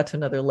 got to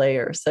another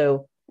layer.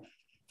 So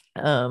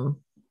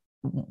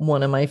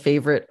one of my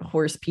favorite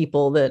horse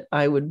people that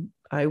I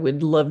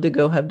would love to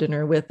go have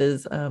dinner with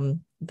is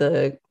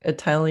the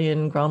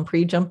Italian Grand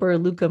Prix jumper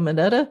Luca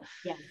Mineta.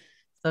 Yeah.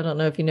 I don't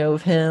know if you know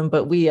of him,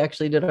 but we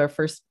actually did our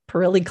first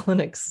Pirelli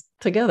clinics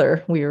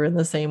together. We were in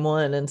the same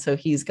one. And so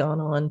he's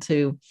gone on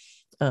to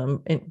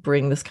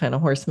bring this kind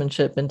of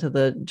horsemanship into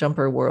the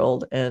jumper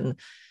world. And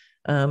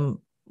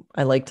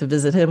I like to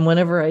visit him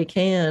whenever I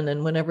can.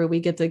 And whenever we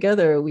get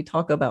together, we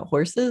talk about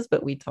horses,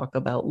 but we talk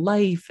about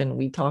life and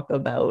we talk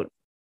about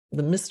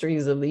the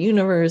mysteries of the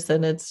universe.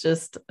 And it's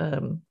just,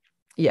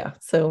 yeah.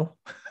 So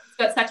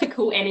It's got such a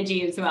cool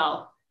energy as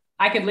well.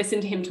 I could listen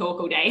to him talk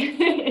all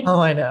day. oh,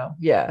 I know.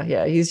 Yeah.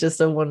 Yeah. He's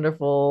just a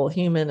wonderful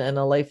human and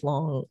a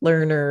lifelong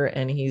learner.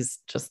 And he's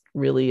just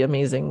really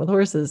amazing with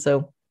horses.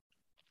 So,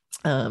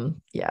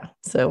 yeah.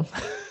 So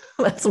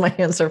that's my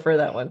answer for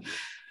that one.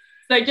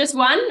 So just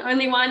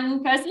only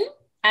one person,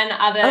 and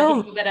other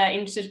people that are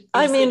interested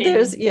I mean,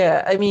 in...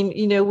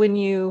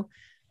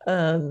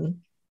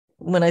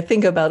 when I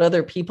think about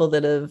other people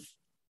that have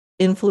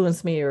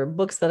influenced me or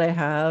books that I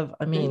have,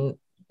 I mean,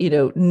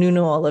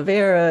 Nuno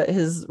Oliveira,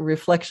 his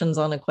Reflections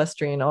on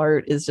Equestrian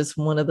Art is just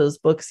one of those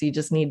books you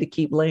just need to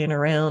keep laying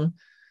around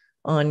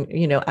on,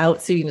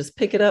 out so you can just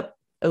pick it up,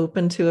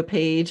 open to a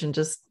page and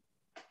just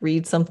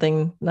read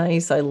something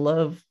nice. I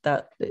love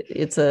that.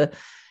 It's a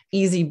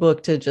easy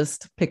book to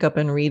just pick up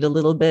and read a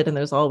little bit. And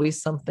there's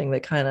always something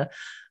that kind of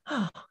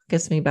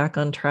gets me back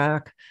on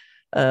track.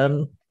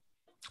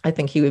 I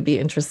think he would be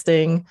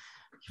interesting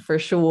for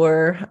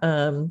sure.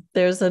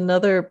 There's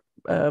another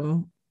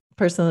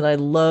person that I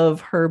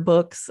love her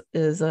books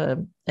is,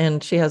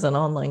 and she has an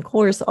online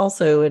course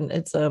also. And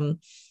it's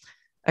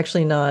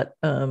actually not,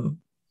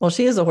 well,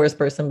 she is a horse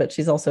person, but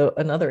she's also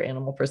another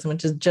animal person,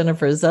 which is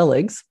Jennifer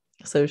Zelligs.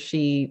 So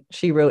she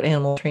wrote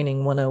Animal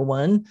Training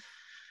 101.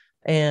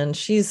 And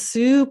she's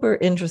super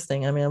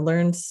interesting. I mean, I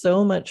learned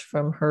so much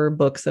from her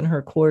books and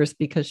her course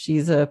because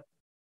she's a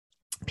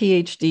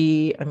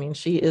PhD. I mean,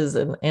 she is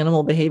an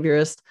animal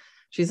behaviorist.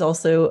 She's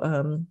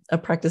also a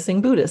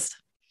practicing Buddhist.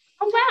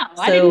 Oh, wow.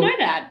 I didn't know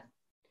that.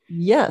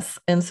 Yes.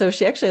 And so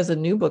she actually has a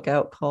new book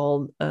out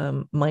called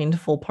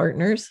Mindful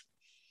Partners.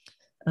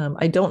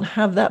 I don't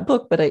have that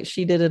book, but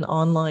she did an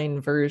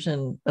online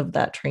version of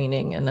that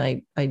training. And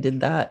I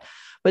did that.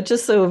 But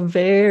just so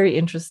very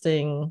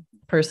interesting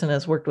person,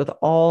 has worked with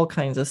all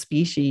kinds of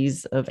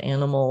species of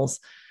animals.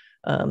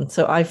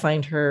 So I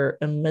find her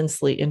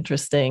immensely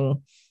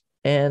interesting.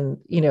 And,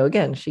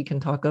 again, she can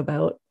talk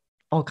about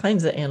all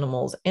kinds of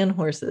animals and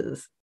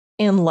horses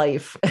and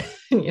life,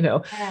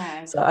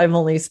 Yeah. So I've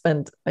only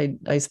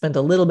I spent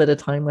a little bit of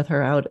time with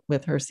her out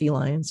with her sea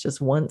lions just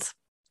once,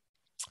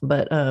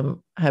 but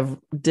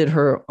did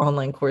her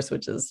online course,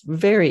 which is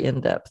very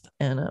in-depth,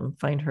 and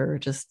find her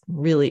just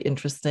really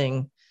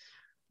interesting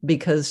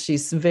because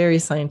she's very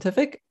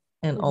scientific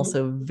and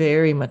also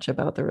very much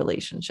about the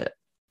relationship,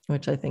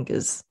 which I think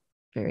is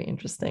very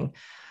interesting.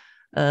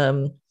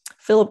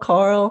 Philip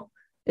Carl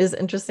is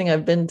interesting.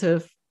 I've been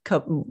to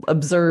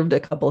observed a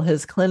couple of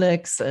his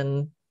clinics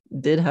and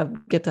get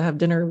to have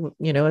dinner,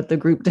 at the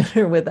group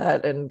dinner with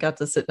that, and got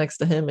to sit next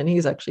to him. And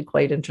he's actually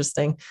quite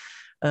interesting.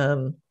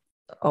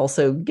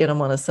 Also get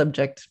him on a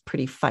subject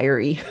pretty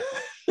fiery,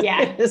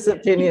 yeah, in his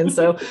opinion.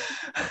 So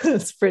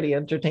it's pretty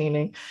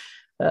entertaining.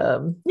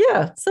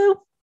 Yeah.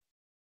 So,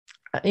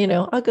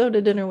 I'll go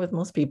to dinner with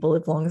most people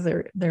as long as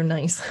they're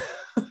nice.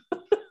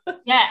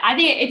 Yeah, I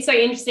think it's so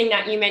interesting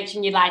that you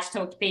mentioned you like to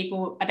talk to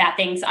people about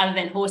things other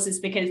than horses,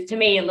 because to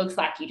me, it looks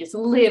like you just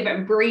live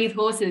and breathe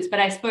horses. But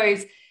I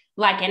suppose,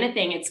 like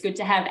anything, it's good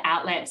to have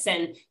outlets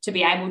and to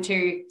be able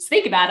to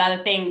speak about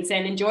other things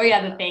and enjoy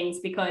other things,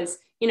 because,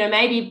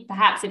 maybe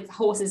perhaps if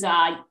horses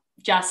are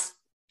just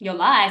your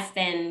life,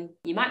 then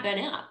you might burn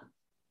out.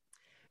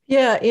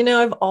 Yeah,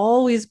 I've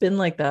always been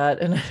like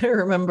that. And I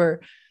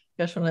remember,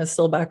 gosh, when I was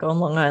still back on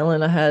Long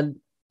Island, I had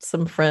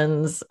some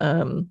friends,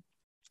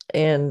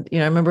 and,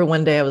 I remember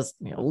one day I was,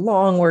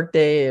 long work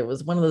day. It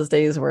was one of those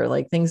days where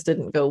like things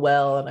didn't go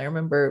well. And I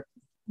remember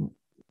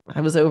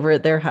I was over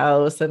at their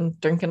house and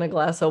drinking a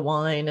glass of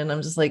wine, and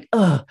I'm just like,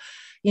 oh,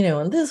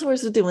 and this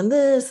horse is doing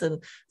this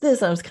and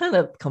this. I was kind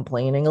of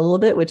complaining a little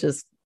bit, which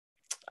is,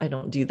 I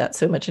don't do that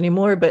so much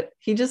anymore, but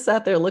he just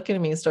sat there looking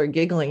at me and started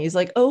giggling. He's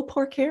like, oh,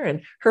 poor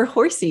Karen, her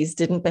horsies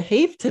didn't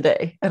behave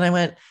today. And I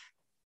went,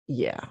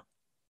 yeah,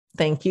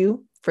 thank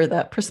you for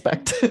that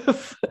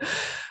perspective.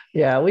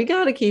 Yeah, we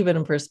got to keep it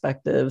in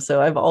perspective.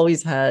 So I've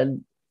always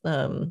had,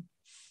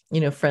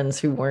 friends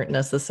who weren't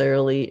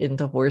necessarily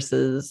into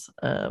horses.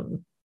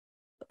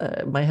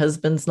 My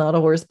husband's not a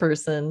horse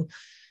person.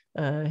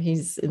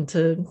 He's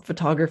into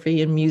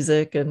photography and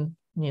music, and,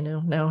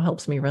 now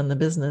helps me run the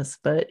business.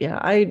 But yeah,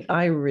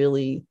 I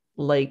really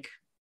like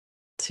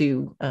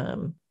to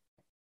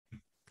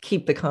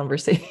keep the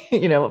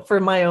conversation, for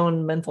my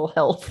own mental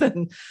health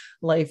and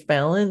life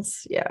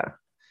balance. Yeah.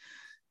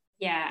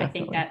 Yeah, I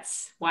think Definitely.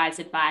 that's wise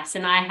advice.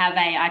 And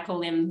I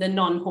call him the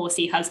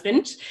non-horsey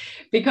husband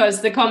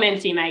because the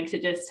comments he makes are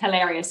just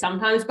hilarious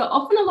sometimes, but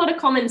often a lot of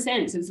common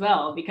sense as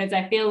well. Because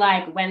I feel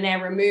like when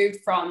they're removed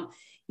from,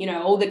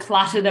 all the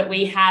clutter that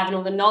we have and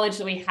all the knowledge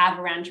that we have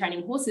around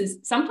training horses,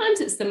 sometimes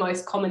it's the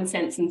most common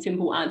sense and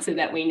simple answer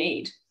that we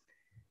need.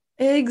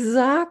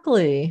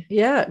 Exactly.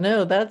 Yeah,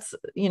 no, that's,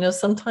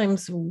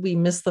 sometimes we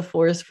miss the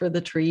forest for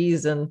the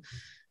trees. And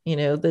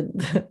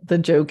the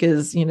joke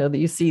is, that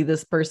you see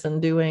this person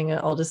doing,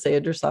 I'll just say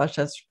a dressage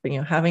test,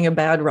 having a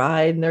bad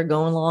ride, and they're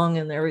going along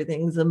and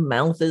everything's, the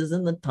mouth is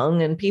in the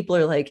tongue, and people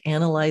are like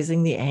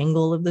analyzing the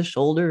angle of the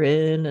shoulder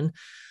in, and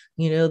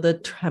the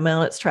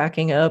amount it's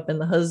tracking up,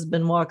 and the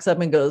husband walks up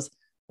and goes,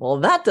 well,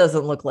 that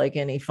doesn't look like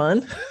any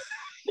fun.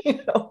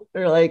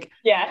 They're like,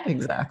 Yeah.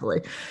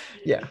 exactly.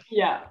 Yeah.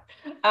 Yeah.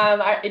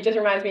 It just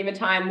reminds me of a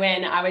time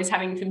when I was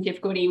having some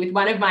difficulty with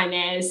one of my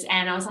mares,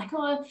 and I was like,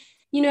 oh,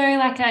 she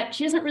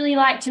doesn't really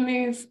like to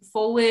move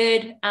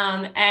forward.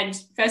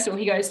 And first of all,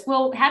 he goes,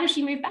 well, how does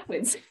she move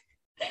backwards?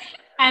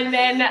 And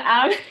then,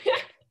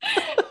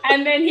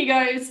 and then he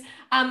goes,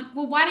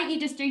 well, why don't you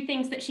just do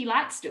things that she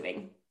likes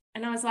doing?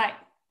 And I was like,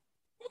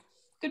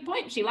 good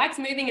point. She likes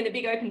moving in a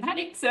big open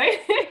paddock. So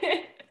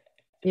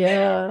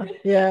Yeah.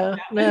 Yeah.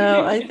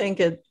 No, I think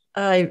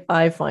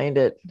I find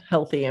it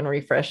healthy and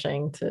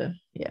refreshing to,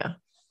 yeah,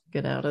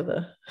 get out of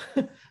the,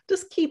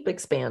 just keep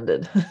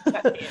expanded.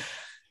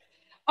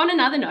 On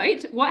another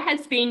note, what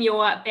has been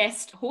your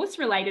best horse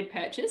related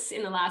purchase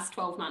in the last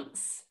 12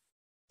 months?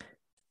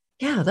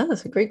 Yeah, that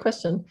is a great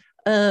question.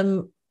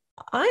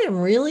 I am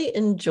really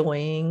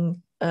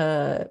enjoying,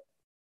 I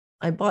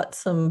bought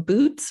some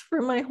boots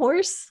for my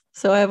horse.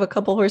 So I have a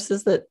couple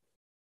horses that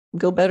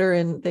go better,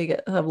 and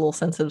have little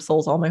sensitive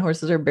soles. All my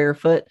horses are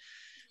barefoot.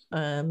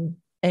 And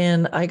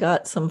I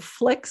got some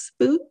flex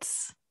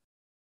boots.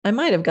 I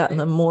might have gotten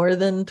them more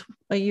than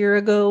a year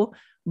ago,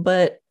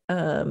 but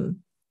they're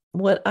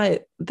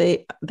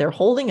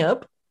holding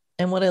up.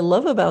 And what I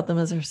love about them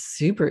is they're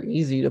super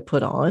easy to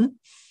put on.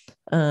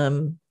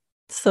 Some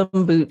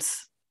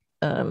boots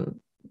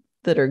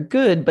that are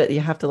good, but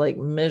you have to like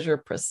measure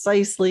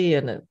precisely,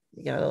 and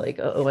you gotta like,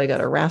 oh, I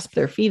gotta rasp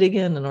their feet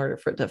again in order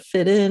for it to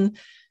fit in.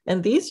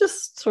 And these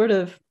just sort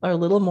of are a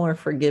little more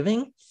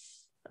forgiving.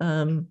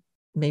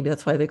 Maybe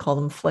that's why they call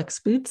them flex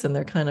boots, and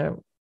they're kind of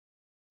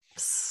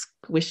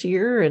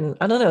squishier, and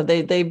I don't know,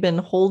 they've been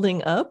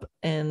holding up,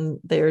 and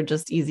they're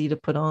just easy to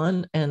put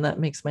on, and that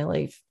makes my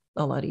life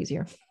a lot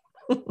easier.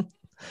 Great.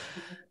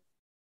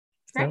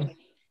 So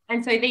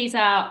And so these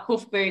are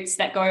hoof boots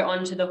that go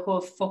onto the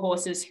hoof for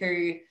horses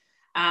who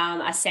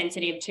are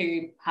sensitive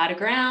to harder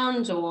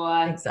ground,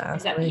 or is that,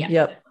 exactly. yeah.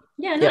 Yep.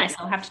 Yeah, nice. Yep.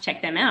 I'll have to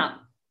check them out.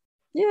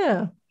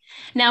 Yeah.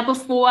 Now,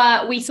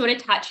 before we sort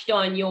of touched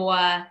on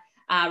your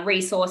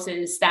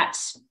resources that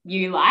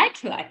you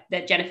like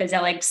the Jennifer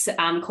Zellig's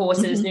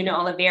courses, Mhm. Nuna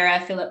Oliveira,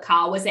 Philip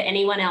Carl, was there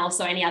anyone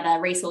else or any other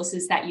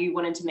resources that you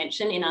wanted to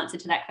mention in answer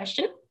to that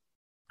question?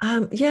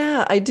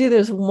 Yeah, I do.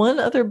 There's one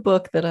other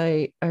book that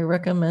I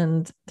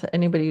recommend to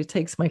anybody who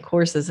takes my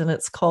courses, and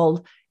it's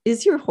called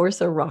 "Is Your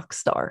Horse a Rock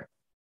Star?"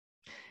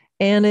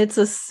 And it's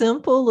a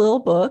simple little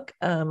book.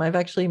 I've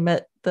actually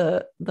met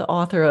the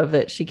author of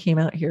it. She came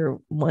out here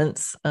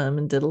once,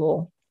 and did a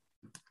little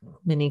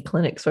mini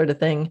clinic sort of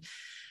thing.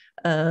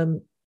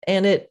 And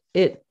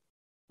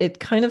it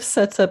kind of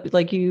sets up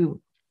like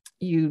you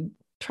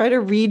try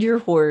to read your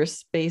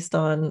horse based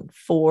on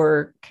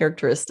 4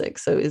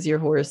 characteristics. So is your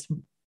horse,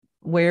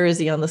 where is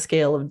he on the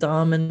scale of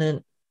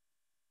dominant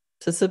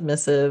to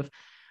submissive,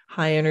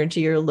 high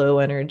energy or low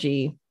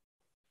energy,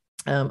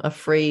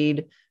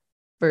 afraid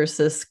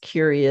versus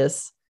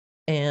curious,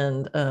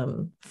 and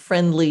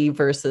friendly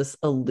versus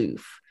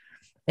aloof.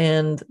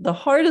 And the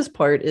hardest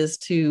part is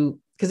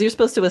because you're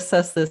supposed to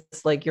assess this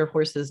like your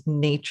horse's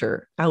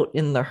nature out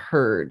in the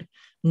herd,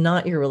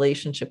 not your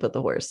relationship with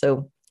the horse.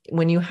 So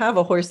when you have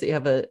a horse that you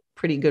have a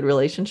pretty good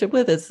relationship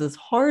with, it's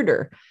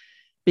harder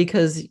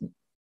because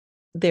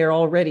they're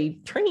already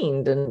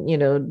trained,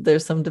 and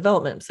there's some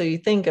development. So you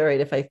think, all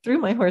right, if I threw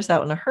my horse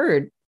out in a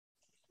herd,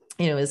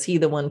 is he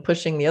the one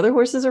pushing the other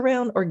horses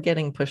around or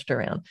getting pushed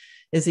around?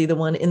 Is he the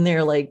one in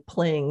there like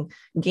playing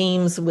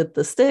games with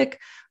the stick,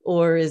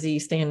 or is he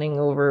standing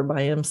over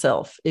by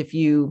himself? If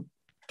you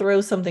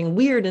throw something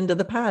weird into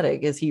the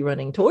paddock, is he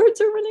running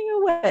towards or running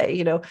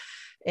away?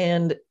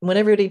 And when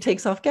everybody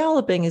takes off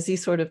galloping, is he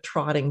sort of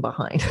trotting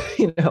behind?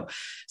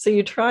 So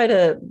you try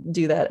to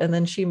do that. And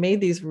then she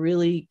made these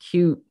really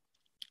cute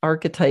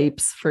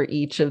archetypes for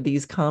each of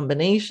these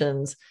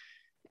combinations.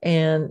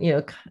 And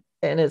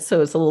it's a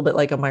little bit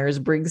like a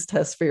Myers-Briggs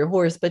test for your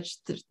horse, but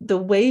the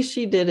way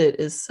she did it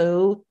is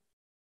so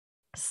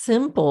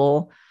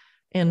simple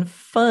and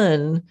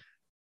fun.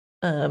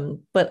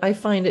 But I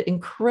find it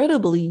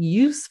incredibly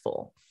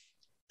useful.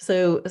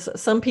 So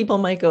some people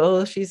might go,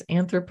 oh, she's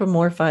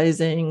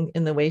anthropomorphizing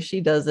in the way she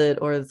does it,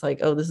 or it's like,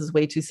 oh, this is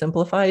way too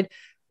simplified.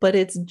 But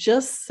it's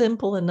just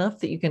simple enough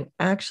that you can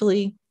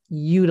actually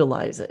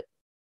utilize it.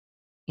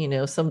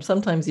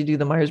 sometimes you do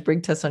the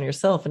Myers-Briggs test on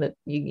yourself and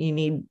you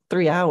need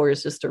 3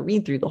 hours just to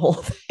read through the whole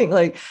thing.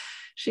 Like,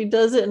 she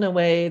does it in a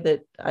way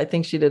that I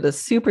think she did a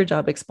super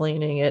job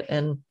explaining it.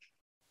 And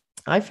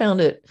I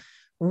found it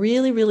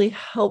really, really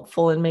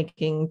helpful in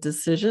making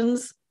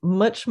decisions,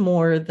 much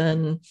more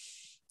than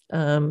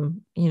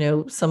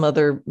some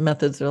other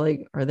methods are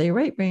like, are they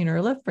right brain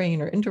or left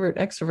brain or introvert,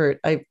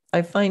 extrovert?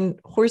 I find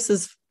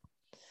horses,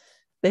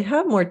 they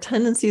have more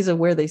tendencies of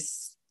where they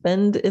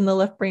spend in the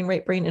left brain,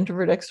 right brain,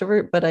 introvert,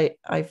 extrovert, but I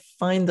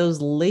find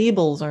those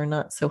labels are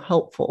not so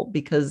helpful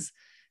because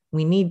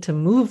we need to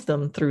move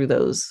them through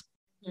those,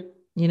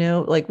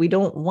 like we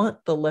don't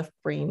want the left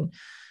brain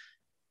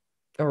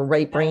or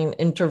right brain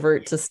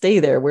introvert to stay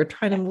there. We're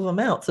trying to move them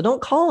out. So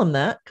don't call them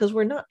that, because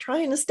we're not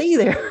trying to stay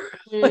there.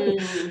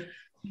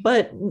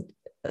 But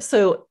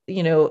so,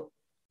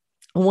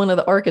 one of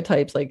the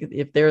archetypes, like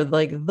if they're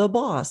like the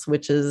boss,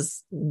 which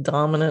is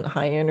dominant,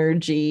 high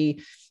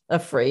energy,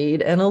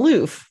 afraid, and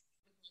aloof.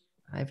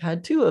 I've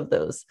had 2 of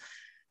those.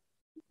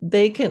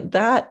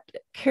 That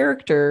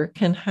character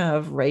can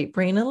have right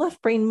brain and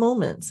left brain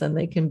moments, and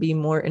they can be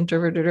more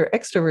introverted or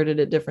extroverted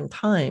at different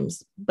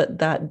times. But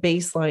that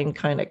baseline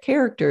kind of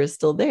character is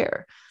still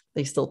there.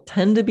 They still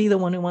tend to be the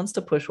one who wants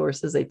to push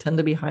horses. They tend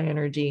to be high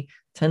energy,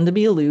 tend to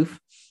be aloof,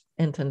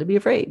 and tend to be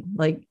afraid.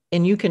 Like,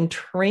 and you can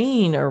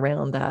train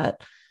around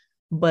that,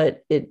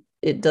 but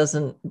it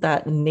doesn't,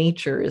 that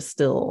nature is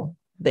still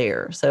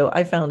there. So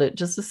I found it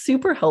just a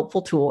super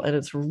helpful tool, and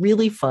it's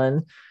really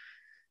fun.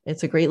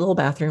 It's a great little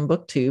bathroom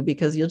book too,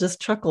 because you'll just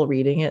chuckle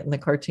reading it, and the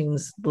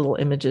cartoons, little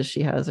images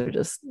she has are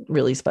just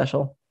really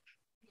special.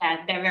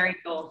 Yeah, they're very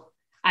cool.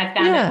 I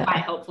found it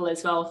quite helpful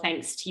as well,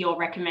 thanks to your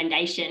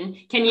recommendation.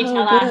 Can you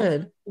tell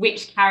us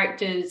which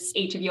characters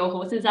each of your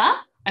horses are,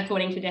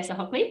 according to Dessa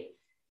Hockley?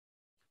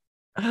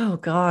 Oh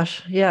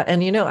gosh. Yeah.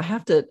 And I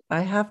have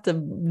to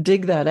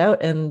dig that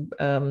out and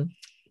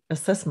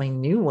assess my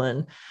new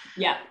one.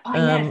 Yeah. Oh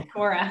yes,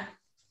 Cora.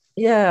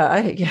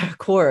 Yeah,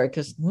 Cora,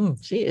 because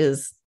she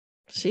is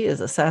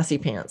a sassy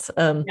pants.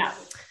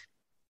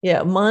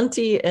 Yeah,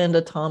 Monty and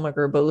Atomic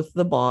are both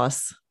the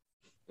boss,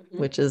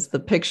 which is, the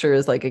picture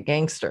is like a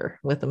gangster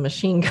with a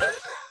machine gun.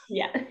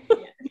 Yeah.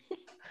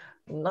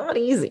 Not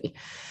easy.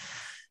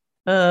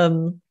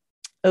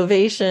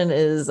 Ovation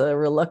is a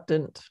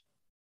reluctant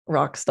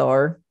rock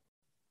star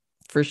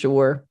for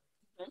sure.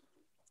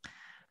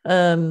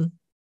 Let's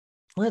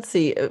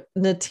see.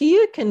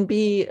 Natia can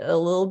be a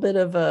little bit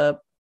of a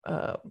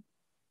I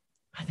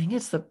think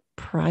it's the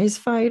prize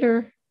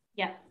fighter.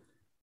 Yeah.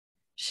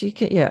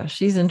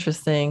 She's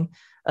interesting.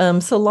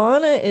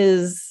 Solana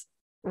is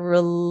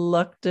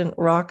reluctant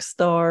rock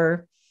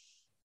star,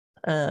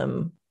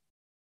 but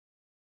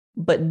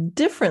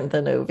different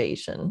than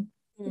Ovation.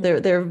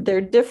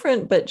 They're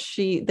different, but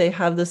they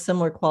have the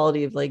similar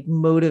quality of like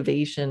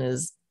motivation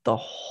is the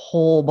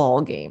whole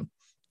ball game.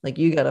 Like,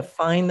 you got to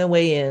find the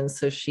way in.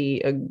 So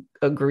she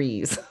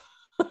agrees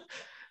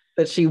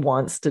that she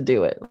wants to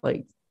do it.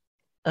 Like,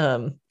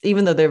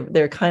 even though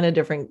they're kind of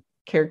different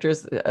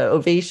characters,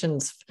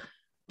 Ovation's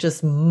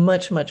just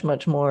much, much,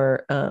 much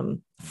more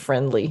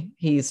friendly.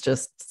 He's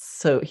a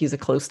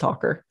close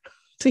talker,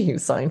 to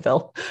use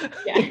Seinfeld.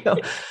 Yeah.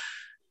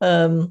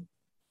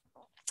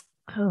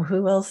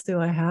 Who else do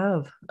I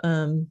have?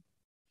 What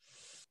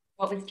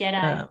was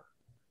Jedi?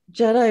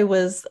 Jedi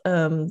was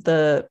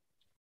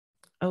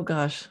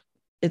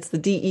it's the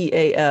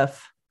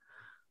DEAF.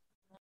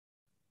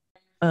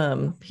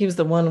 He was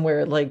the one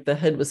where like the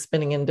head was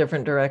spinning in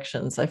different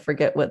directions. I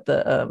forget what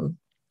the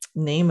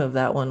name of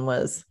that one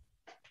was.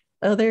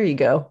 Oh, there you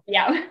go.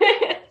 Yeah.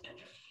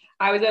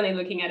 I was only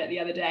looking at it the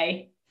other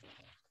day. I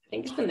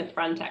think it's in the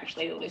front,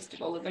 actually, the list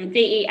of all of them.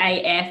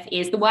 DEAF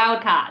is the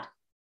wild card.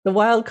 The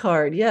wild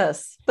card,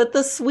 yes. But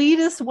the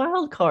sweetest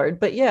wild card.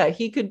 But yeah,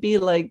 he could be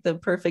like the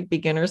perfect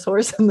beginner's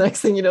horse. And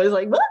next thing you know, he's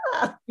like,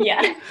 ah!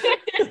 Yeah.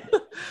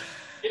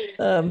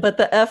 But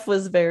the F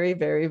was very,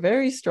 very,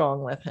 very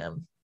strong with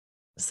him.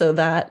 So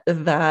that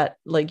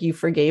like, you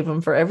forgave him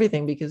for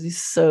everything because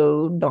he's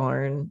so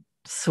darn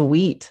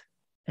sweet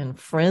and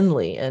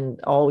friendly,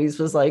 and always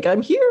was like,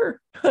 I'm here.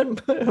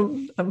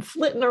 I'm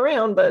flitting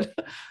around, but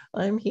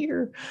I'm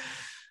here.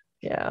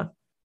 Yeah.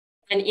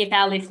 And if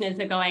our listeners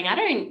are going, I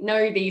don't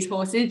know these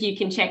horses, you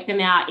can check them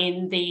out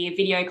in the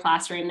video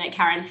classroom that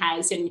Karen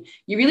has. And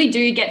you really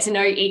do get to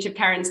know each of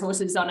Karen's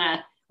horses on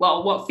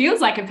what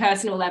feels like a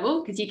personal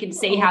level, because you can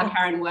see how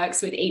Karen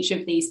works with each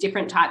of these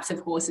different types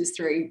of horses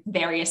through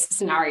various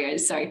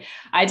scenarios. So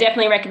I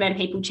definitely recommend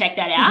people check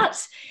that out.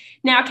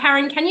 Now,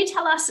 Karen, can you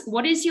tell us,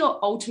 what is your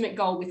ultimate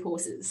goal with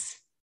horses?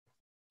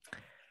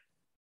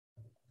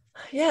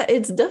 Yeah,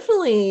 it's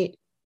definitely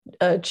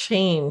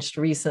changed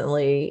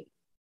recently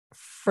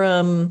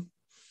from,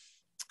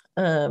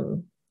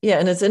 and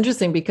it's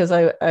interesting because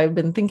I've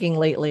been thinking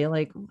lately,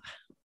 like,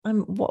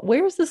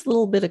 where's this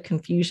little bit of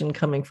confusion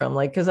coming from?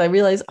 Like, because I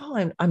realize,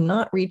 I'm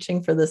not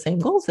reaching for the same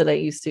goals that I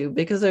used to,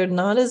 because they're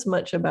not as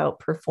much about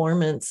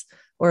performance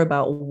or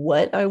about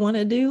what I want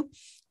to do,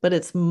 but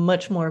it's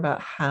much more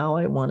about how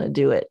I want to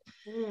do it.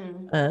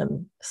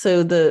 Mm.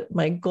 So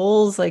my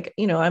goals, like,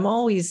 I'm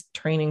always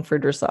training for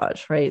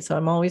dressage, right? So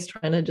I'm always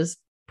trying to just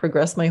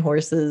progress my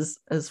horses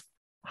as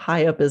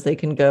high up as they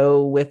can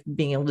go with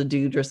being able to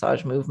do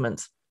dressage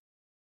movements.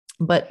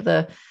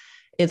 But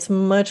it's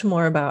much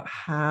more about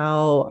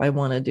how I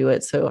want to do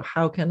it. So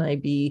how can I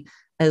be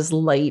as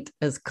light,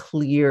 as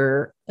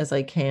clear as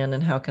I can,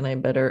 and how can I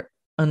better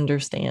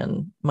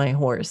understand my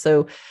horse?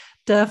 So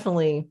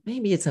definitely,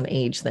 maybe it's an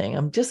age thing.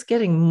 I'm just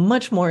getting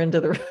much more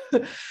into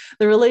the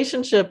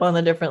relationship on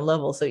the different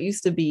levels. So it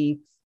used to be,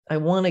 I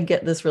want to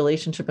get this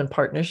relationship and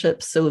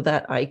partnership so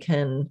that I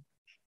can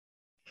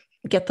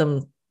get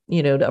them,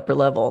 to upper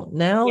level.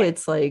 Now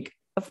it's like,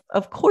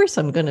 of course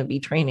I'm going to be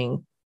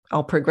training.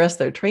 I'll progress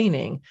their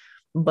training,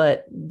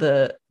 but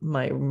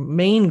my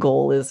main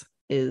goal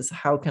is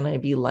how can I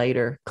be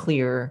lighter,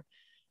 clearer,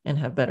 and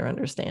have better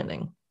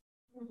understanding.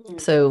 Mm-hmm.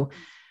 So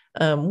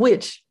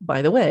which,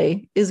 by the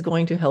way, is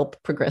going to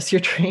help progress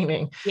your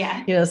training.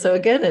 Yeah. So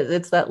again,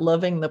 it's that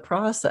loving the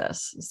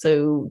process.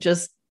 So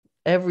just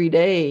every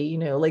day,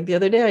 like the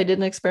other day, I did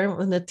an experiment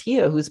with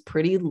Natia, who's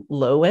pretty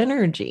low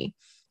energy.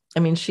 I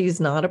mean, she's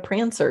not a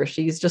prancer.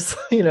 She's just,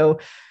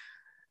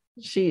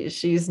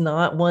 she's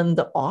not one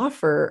to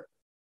offer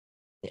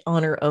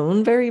on her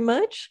own very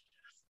much.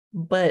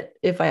 But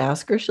if I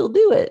ask her, she'll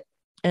do it.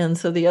 And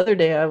so the other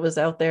day I was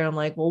out there, I'm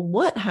like, well,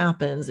 what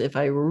happens if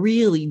I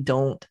really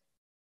don't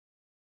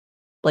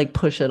like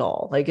push it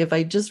all? Like if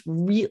I just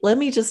let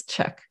me just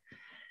check.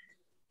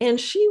 And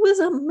she was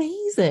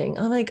amazing.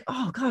 I'm like,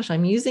 oh gosh,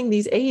 I'm using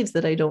these aids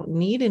that I don't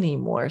need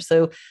anymore.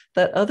 So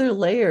that other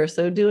layer,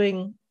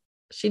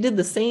 she did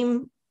the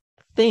same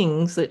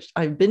things that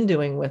I've been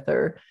doing with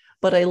her,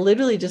 but I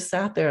literally just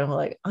sat there and I'm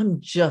like, I'm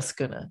just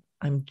gonna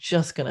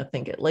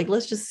think it. Like,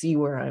 let's just see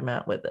where I'm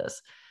at with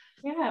this.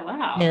 Yeah,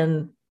 wow.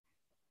 And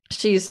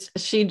she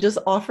just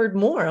offered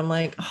more. I'm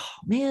like, oh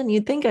man,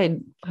 you'd think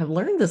I'd have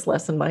learned this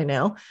lesson by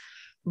now.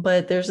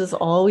 But there's just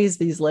always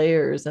these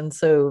layers. And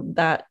so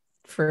that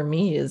for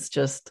me is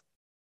just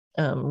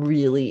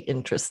really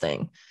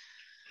interesting.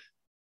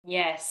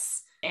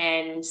 Yes.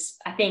 And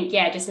I think,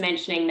 just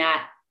mentioning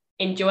that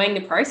enjoying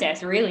the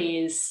process really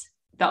is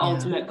the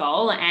ultimate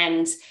goal.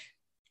 And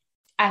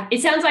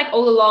it sounds like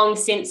all along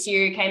since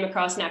you came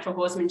across natural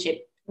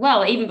horsemanship,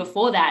 well, even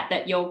before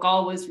that your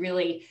goal was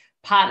really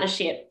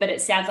partnership, but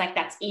it sounds like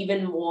that's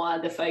even more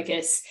the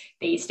focus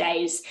these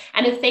days.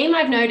 And a theme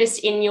I've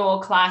noticed in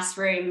your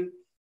classroom,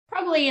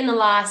 probably in the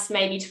last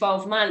maybe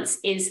 12 months,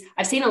 is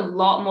I've seen a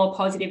lot more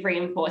positive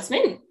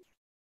reinforcement.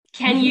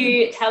 Can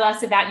you tell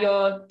us about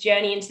your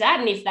journey into that,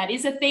 and if that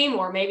is a theme,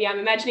 or maybe I'm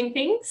imagining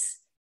things?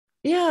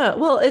 Yeah,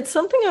 well, it's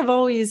something I've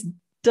always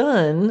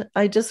done.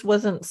 I just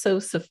wasn't so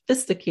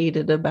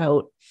sophisticated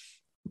about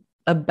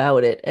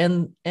it.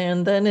 And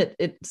then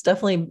it's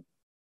definitely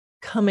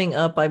coming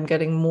up. I'm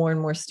getting more and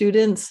more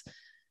students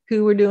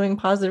who were doing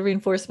positive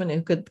reinforcement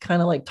who could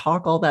kind of like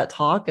talk all that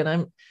talk. And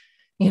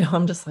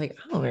I'm just like,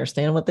 I don't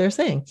understand what they're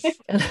saying.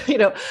 And,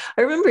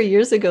 I remember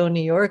years ago in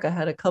New York, I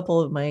had a couple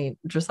of my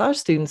dressage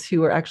students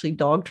who were actually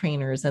dog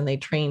trainers, and they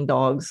trained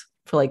dogs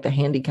for like the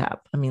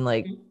handicap. I mean,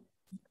 like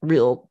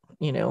real,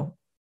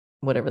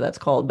 whatever that's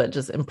called, but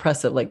just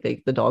impressive. Like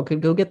the dog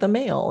could go get the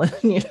mail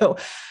and,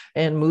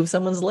 and move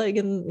someone's leg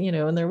in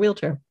their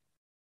wheelchair.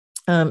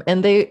 And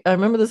I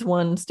remember this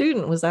one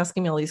student was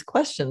asking me all these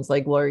questions,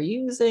 like, well, are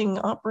you using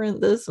operant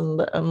this?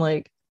 And I'm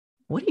like,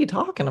 what are you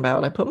talking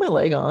about? I put my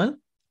leg on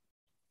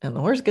and the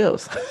horse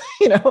goes,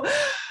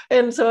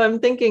 And so I'm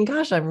thinking,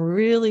 gosh,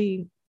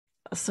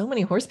 so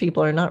many horse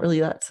people are not really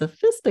that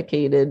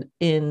sophisticated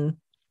in,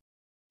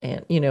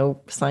 and,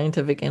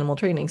 scientific animal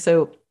training.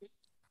 So,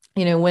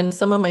 when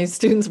some of my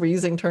students were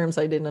using terms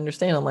I didn't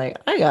understand, I'm like,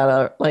 I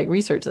gotta like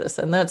research this.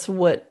 And that's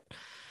what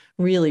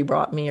really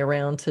brought me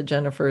around to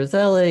Jennifer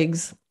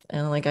Zellig's.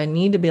 And like, I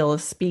need to be able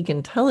to speak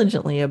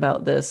intelligently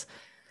about this,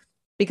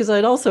 because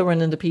I'd also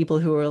run into people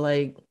who are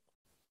like,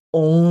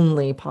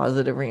 only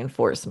positive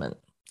reinforcement.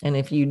 And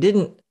if you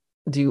didn't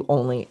do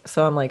only,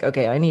 so I'm like,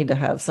 okay, I need to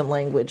have some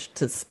language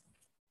to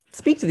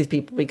speak to these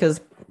people, because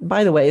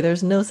by the way,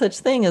 there's no such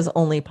thing as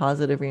only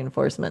positive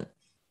reinforcement.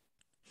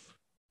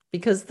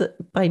 Because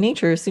by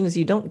nature, as soon as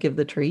you don't give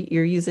the treat,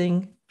 you're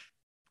using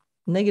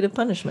negative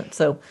punishment.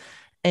 So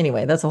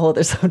anyway, that's a whole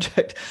other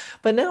subject,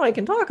 but now I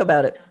can talk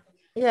about it.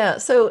 Yeah.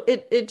 So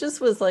it just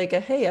was like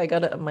hey, I got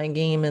to up my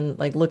game and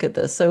like, look at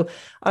this. So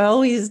I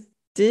always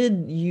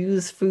did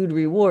use food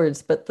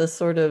rewards, but the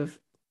sort of,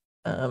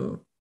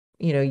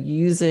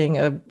 using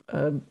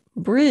a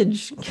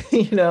bridge,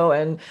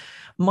 and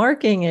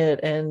marking it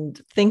and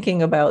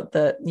thinking about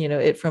that,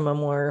 it from a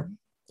more,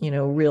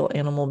 real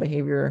animal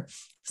behavior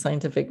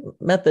scientific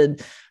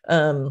method.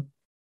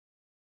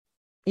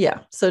 Yeah.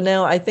 So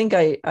now I think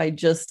I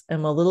just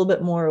am a little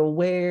bit more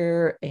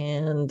aware,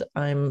 and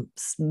I'm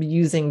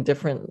using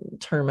different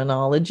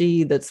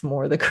terminology that's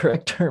more the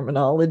correct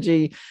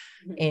terminology,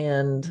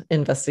 and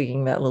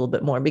investigating that a little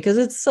bit more, because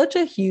it's such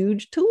a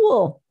huge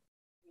tool.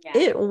 Yeah.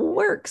 It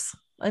works.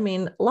 I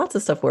mean, lots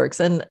of stuff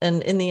works. And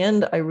in the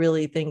end, I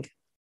really think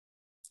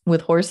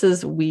With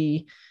horses,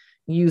 we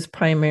use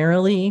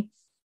primarily,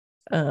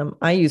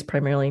 I use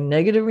primarily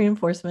negative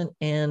reinforcement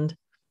and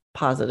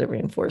positive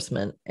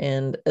reinforcement,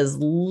 and as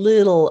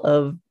little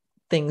of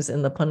things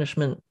in the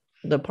punishment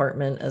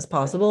department as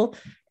possible.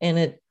 And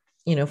it,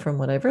 from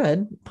what I've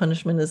read,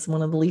 punishment is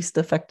one of the least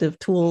effective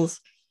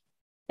tools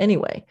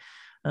anyway.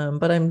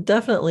 But I'm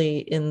definitely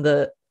in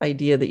the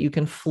idea that you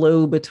can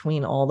flow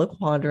between all the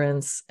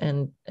quadrants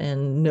and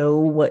know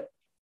what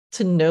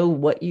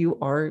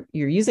you're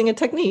using a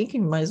technique.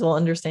 You might as well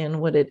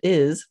understand what it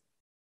is.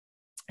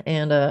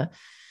 And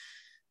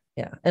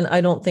and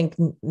I don't think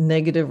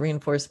negative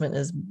reinforcement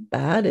is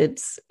bad.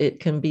 It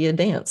can be a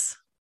dance,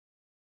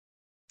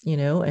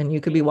 and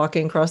you could be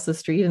walking across the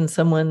street and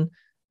someone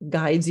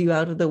guides you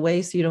out of the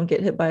way so you don't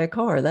get hit by a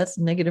car. That's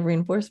negative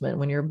reinforcement.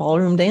 When you're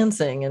ballroom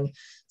dancing and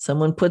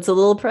someone puts a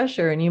little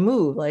pressure and you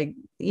move, I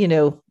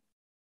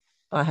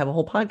have a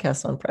whole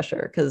podcast on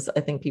pressure because I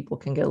think people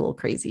can get a little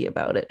crazy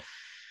about it.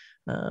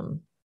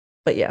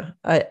 But yeah,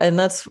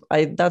 that's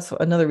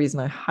another reason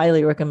I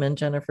highly recommend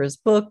Jennifer's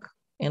book,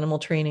 Animal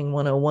Training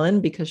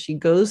 101, because she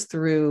goes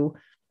through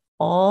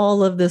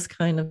all of this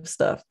kind of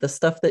stuff, the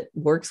stuff that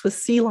works with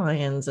sea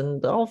lions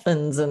and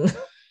dolphins and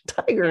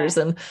tigers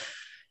and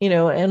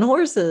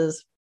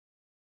horses,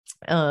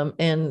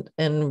 and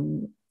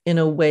in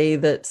a way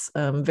that's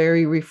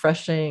very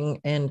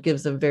refreshing and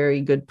gives a very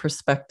good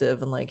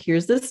perspective. And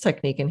here's this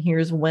technique, and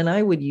here's when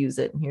I would use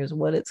it, and here's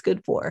what it's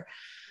good for.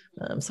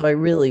 So I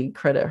really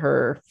credit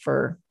her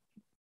for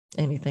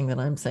anything that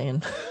I'm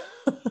saying.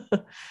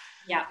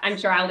 Yeah, I'm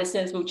sure our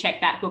listeners will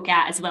check that book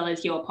out, as well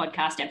as your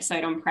podcast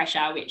episode on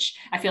pressure, which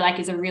I feel like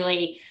is a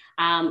really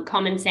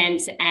common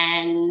sense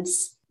and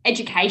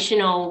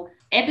educational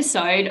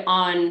episode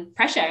on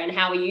pressure and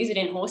how we use it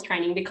in horse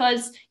training,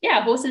 because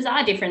horses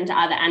are different to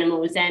other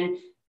animals, and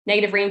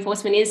negative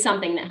reinforcement is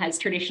something that has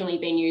traditionally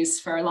been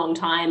used for a long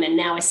time, and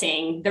now we're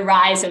seeing the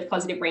rise of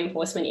positive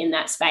reinforcement in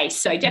that space.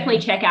 So definitely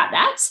check out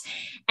that.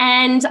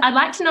 And I'd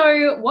like to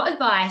know, what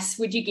advice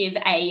would you give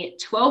a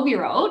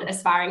 12-year-old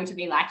aspiring to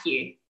be like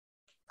you?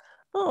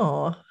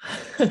 Oh,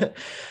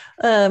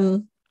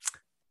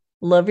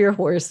 love your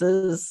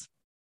horses.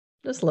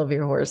 Just love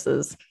your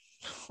horses.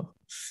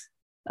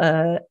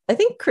 I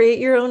think create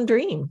your own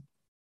dream.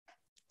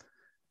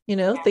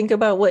 Think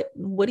about what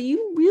do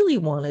you really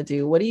want to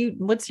do?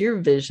 What's your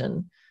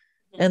vision?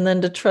 And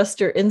then to trust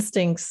your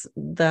instincts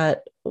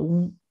that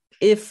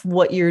if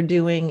what you're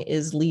doing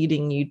is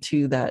leading you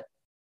to that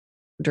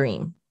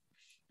dream,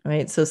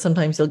 right? So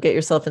sometimes you'll get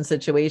yourself in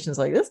situations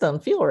like, this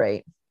doesn't feel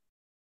right.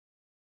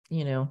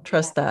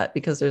 Trust that,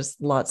 because there's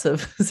lots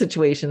of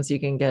situations you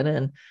can get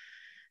in.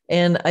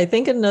 And I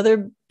think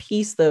another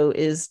piece, though,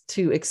 is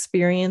to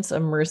experience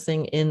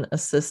immersing in a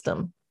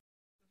system.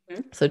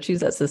 So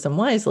choose that system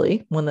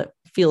wisely, one that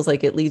feels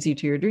like it leads you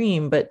to your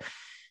dream. But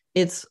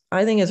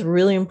I think it's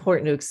really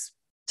important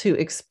to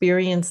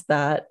experience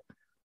that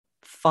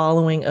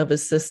following of a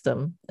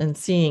system and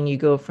seeing you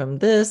go from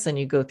this and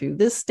you go through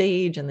this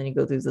stage and then you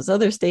go through this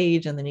other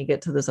stage and then you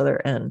get to this other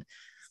end.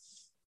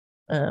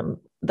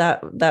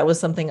 That was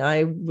something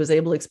I was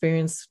able to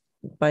experience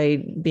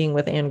by being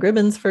with Ann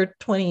Gribbons for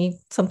 20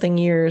 something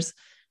years.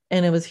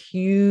 And it was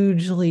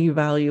hugely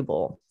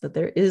valuable that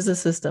there is a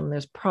system,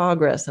 there's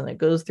progress, and it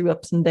goes through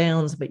ups and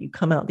downs, but you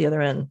come out the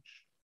other end.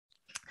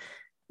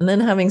 And then,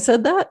 having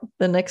said that,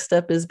 the next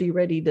step is be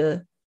ready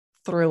to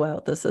throw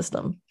out the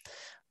system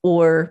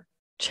or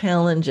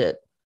challenge it,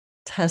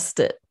 test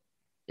it.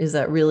 Is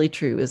that really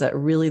true? Is that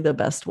really the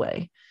best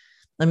way?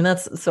 I mean,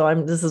 this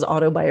is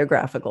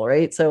autobiographical,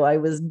 right? So I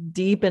was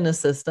deep in a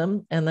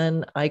system, and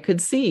then I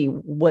could see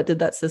what did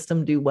that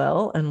system do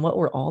well and what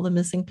were all the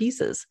missing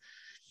pieces.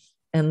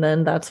 And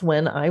then that's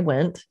when I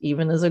went,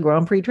 even as a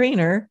Grand Prix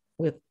trainer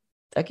with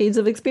decades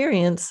of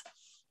experience,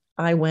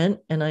 I went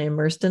and I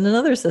immersed in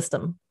another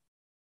system.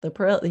 I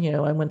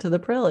went to the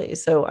Pirelli.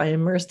 So I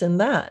immersed in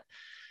that.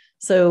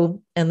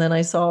 So, and then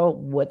I saw,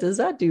 what does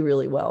that do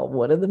really well?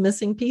 What are the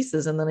missing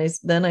pieces? And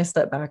then I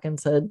stepped back and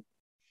said,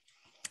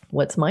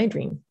 what's my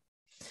dream?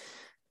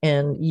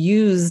 And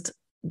used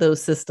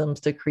those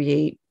systems to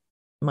create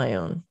my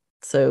own.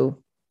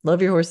 So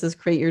love your horses,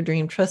 create your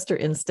dream, trust your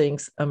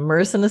instincts,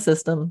 immerse in a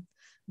system,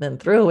 then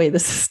throw away the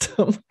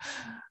system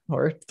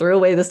or throw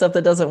away the stuff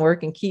that doesn't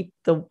work and keep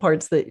the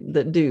parts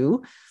that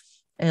do.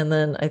 And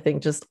then I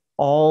think just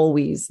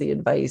always the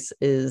advice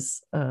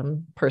is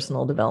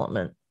personal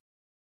development.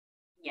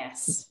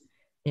 Yes.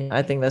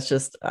 I think that's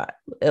just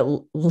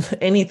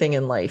anything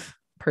in life,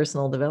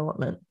 personal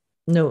development.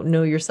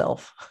 Know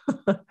yourself.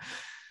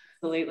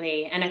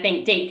 Absolutely. And I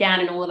think deep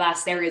down in all of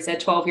us, there is a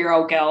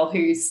 12-year-old girl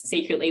who's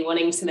secretly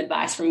wanting some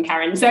advice from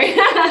Karen. So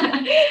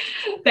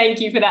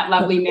thank you for that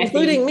lovely message.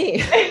 Including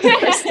me.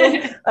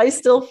 I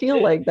still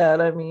feel like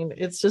that. I mean,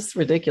 it's just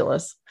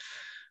ridiculous.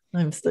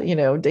 I'm still,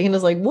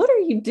 Dana's like, what are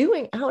you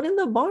doing out in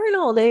the barn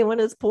all day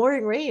when it's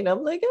pouring rain?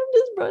 I'm like, I'm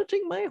just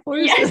brushing my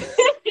horses.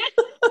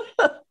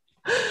 Yeah.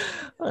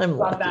 I'm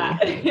love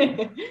lucky.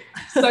 That.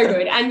 So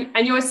good.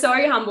 And you're so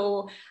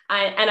humble.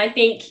 And I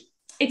think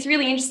it's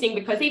really interesting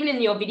because even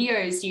in your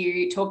videos,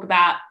 you talk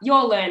about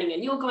you're learning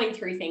and you're going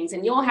through things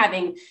and you're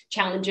having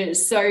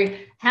challenges. So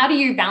how do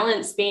you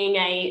balance being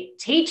a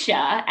teacher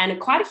and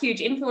quite a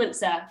huge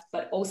influencer,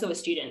 but also a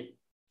student?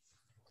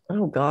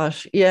 Oh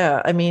gosh.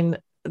 Yeah. I mean,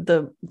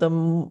 the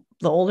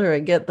older I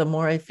get, the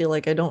more I feel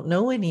like I don't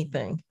know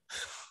anything.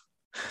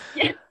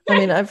 Yeah. I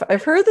mean,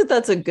 I've heard that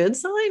that's a good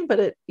sign, but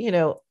it,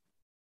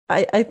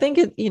 I think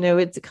it,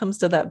 it comes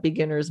to that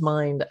beginner's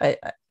mind.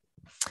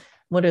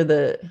 What are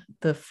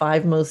the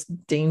five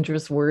most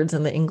dangerous words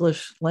in the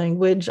English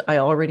language? I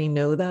already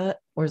know that.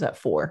 Or is that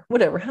four?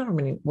 Whatever, however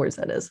many words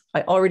that is.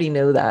 I already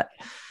know that.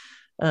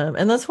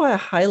 And that's why I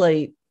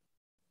highlight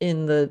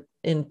in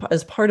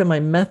as part of my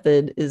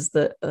method is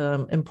the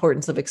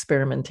importance of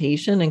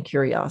experimentation and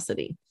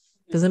curiosity.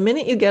 Because the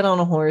minute you get on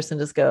a horse and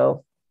just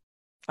go,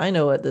 I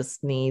know what this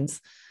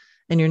needs,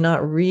 and you're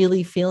not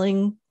really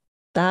feeling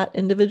that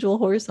individual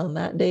horse on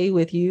that day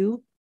with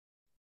you,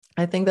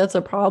 I think that's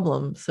a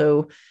problem.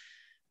 So,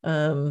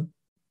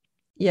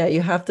 yeah,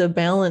 you have to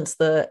balance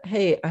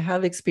hey, I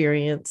have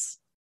experience.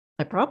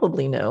 I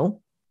probably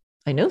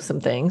I know some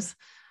things,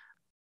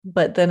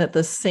 but then at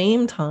the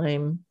same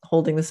time,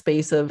 holding the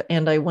space of,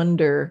 and I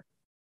wonder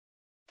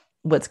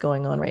what's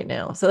going on right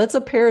now. So that's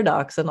a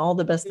paradox, and all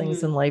the best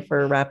things in life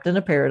are wrapped in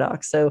a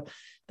paradox. So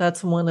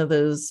that's one of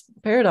those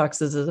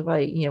paradoxes is if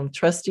I,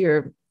 trust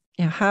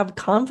have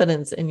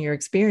confidence in your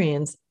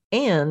experience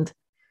and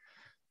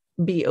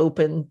be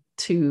open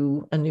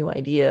to a new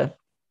idea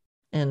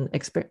and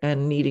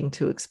needing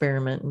to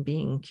experiment and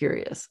being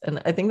curious.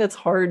 And I think that's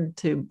hard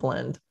to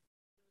blend.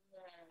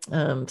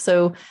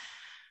 So,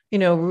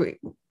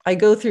 I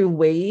go through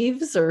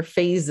waves or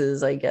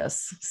phases, I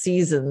guess,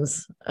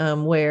 seasons,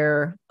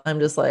 where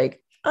I'm just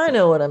like, I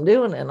know what I'm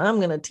doing and I'm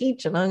going to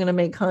teach and I'm going to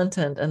make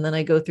content. And then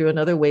I go through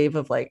another wave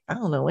of like, I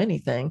don't know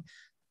anything.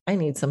 I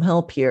need some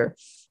help here.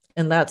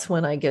 And that's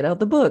when I get out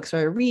the books or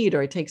I read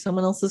or I take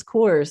someone else's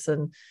course.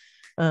 And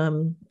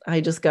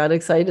I just got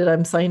excited.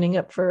 I'm signing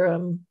up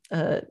for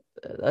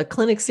a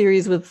clinic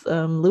series with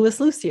Louis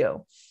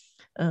Lucio.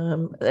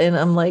 And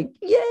I'm like,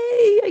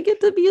 yay, I get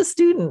to be a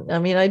student. I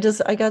mean, I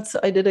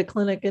did a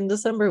clinic in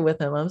December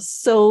with him. I'm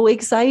so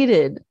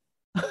excited.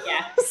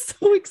 Yeah.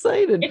 So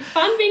excited. It's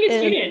fun being a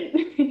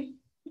student.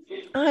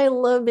 I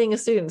love being a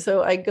student.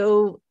 So I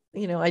go,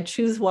 I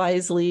choose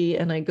wisely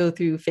and I go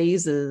through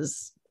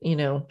phases,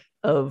 and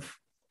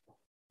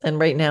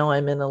right now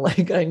I'm in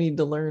I need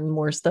to learn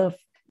more stuff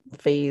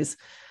phase.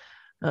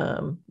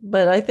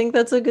 But I think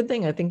that's a good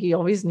thing. I think you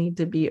always need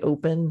to be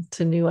open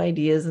to new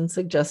ideas and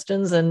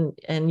suggestions,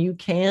 and you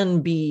can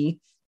be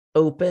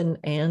open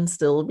and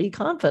still be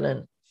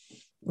confident.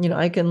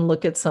 I can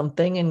look at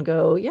something and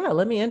go, yeah,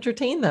 let me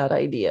entertain that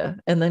idea,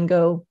 and then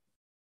go,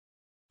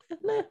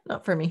 nah,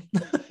 not for me.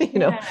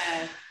 Yeah.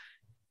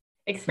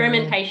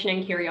 Experimentation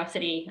and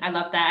curiosity. I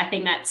love that. I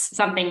think that's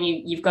something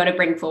you've got to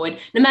bring forward,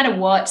 no matter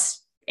what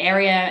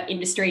area,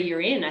 industry you're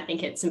in. I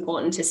think it's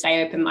important to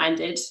stay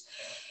open-minded.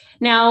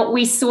 Now,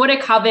 we sort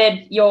of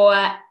covered your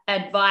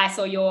advice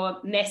or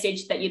your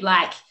message that you'd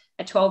like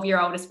a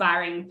 12-year-old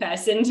aspiring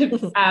person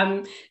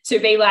to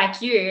be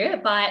like you,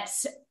 but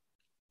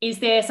is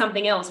there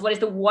something else? What is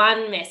the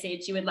one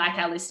message you would like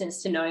our listeners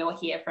to know or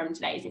hear from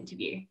today's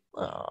interview?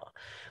 Oh,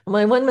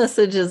 my one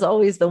message is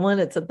always the one.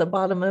 It's at the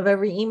bottom of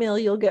every email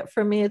you'll get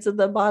from me. It's at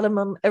the bottom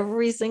of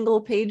every single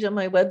page on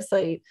my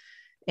website.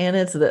 And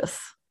it's this: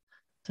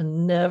 to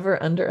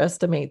never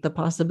underestimate the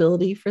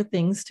possibility for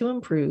things to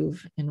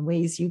improve in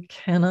ways you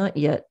cannot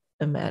yet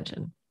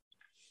imagine.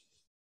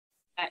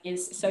 That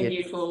is so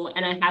beautiful.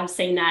 And I have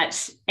seen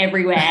that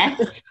everywhere.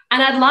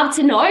 And I'd love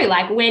to know,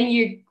 like, when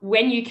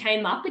you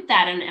came up with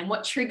that and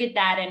what triggered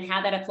that and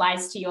how that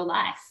applies to your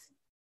life.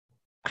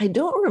 I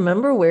don't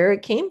remember where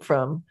it came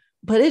from,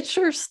 but it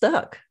sure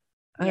stuck.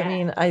 Yeah. I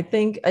mean, I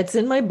think it's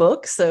in my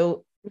book.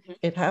 So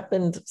it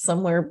happened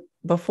somewhere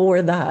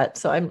before that.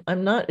 So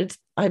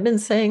I've been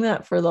saying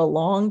that for the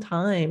long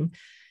time.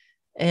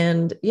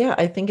 And yeah,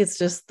 I think it's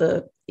just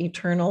the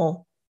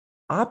eternal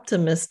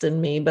optimist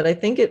in me, but I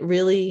think it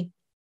really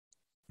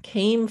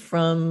came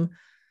from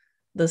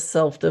the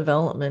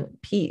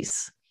self-development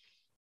piece.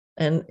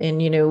 And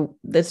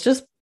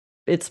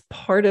it's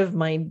part of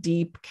my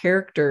deep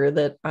character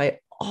that I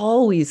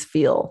always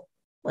feel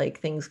like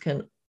things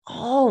can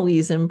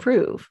always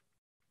improve.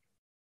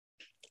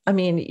 I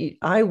mean,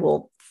 I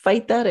will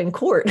fight that in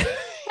court.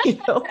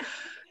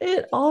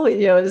 It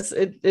always,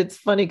 it's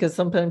funny because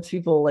sometimes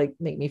people like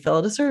make me fill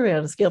out a survey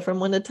on a scale from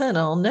 1 to 10.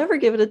 I'll never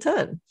give it a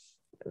 10.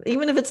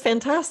 Even if it's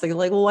fantastic.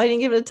 Like, well, why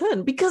didn't you give it a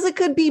 10? Because it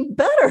could be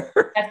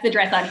better. That's the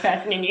dressage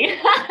person in you.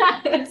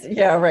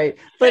 Yeah, right.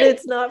 But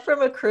it's not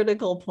from a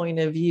critical point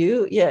of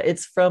view. Yeah,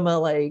 it's from a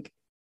like,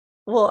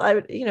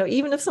 well,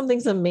 even if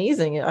something's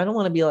amazing, I don't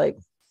want to be like,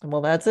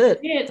 well, that's it.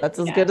 That's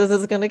as good as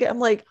it's going to get. I'm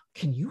like,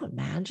 can you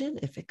imagine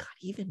if it got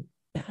even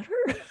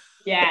better?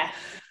 Yeah.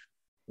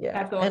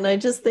 Yeah. Awesome. And I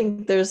just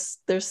think there's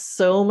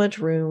so much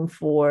room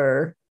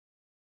for,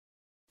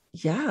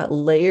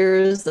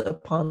 layers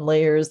upon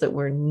layers that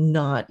we're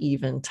not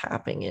even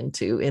tapping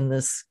into in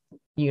this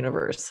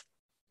universe.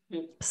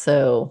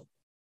 So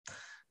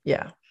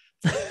yeah,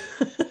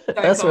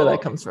 that's cool. where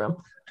that comes from.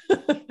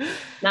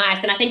 Nice.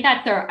 And I think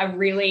that's a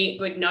really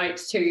good note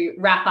to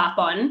wrap up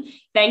on.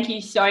 Thank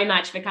you so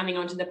much for coming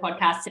onto the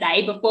podcast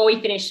today. Before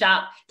we finish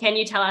up, can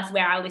you tell us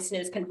where our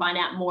listeners can find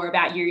out more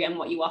about you and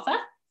what you offer?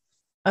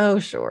 Oh,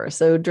 sure.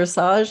 So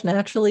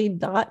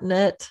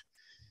dressagenaturally.net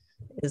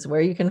is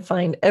where you can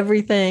find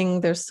everything.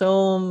 There's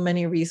so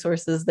many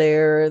resources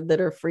there that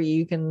are free.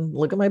 You can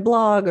look at my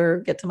blog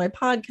or get to my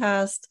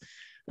podcast.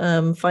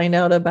 Find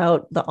out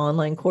about the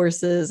online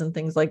courses and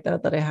things like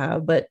that I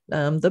have. But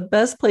the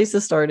best place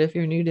to start if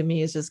you're new to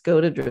me is just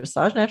go to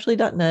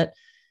dressagenaturally.net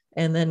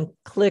and then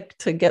click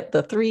to get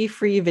the 3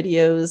 free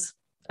videos.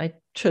 I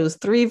chose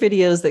 3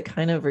 videos that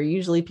kind of are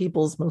usually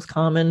people's most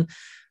common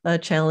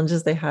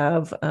challenges they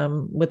have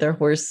with their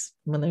horse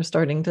when they're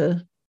starting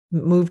to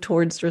move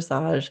towards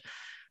dressage.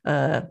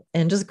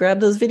 And just grab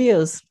those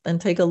videos and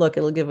take a look.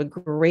 It'll give a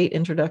great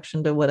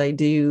introduction to what I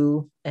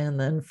do. And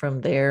then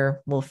from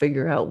there, we'll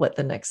figure out what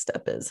the next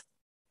step is.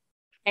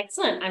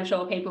 Excellent. I'm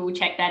sure people will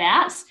check that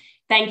out.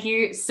 Thank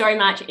you so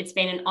much. It's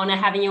been an honor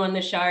having you on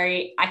the show.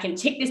 I can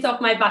tick this off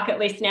my bucket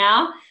list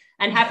now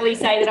and happily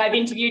say that I've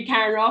interviewed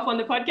Karen Rohlf on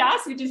the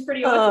podcast, which is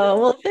pretty awesome. Oh,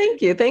 well,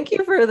 thank you. Thank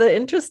you for the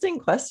interesting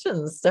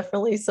questions.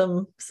 Definitely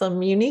some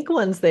unique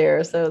ones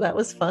there. So that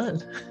was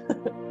fun.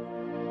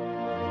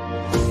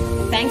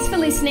 Thanks for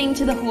listening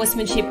to the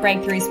Horsemanship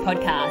Breakthroughs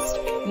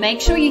podcast. Make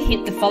sure you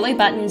hit the follow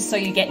button so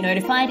you get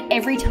notified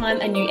every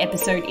time a new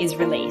episode is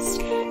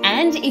released.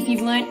 And if you've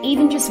learned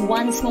even just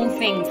one small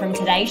thing from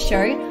today's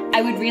show,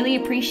 I would really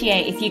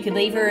appreciate if you could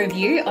leave a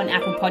review on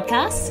Apple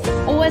Podcasts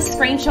or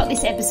screenshot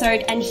this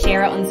episode and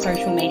share it on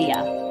social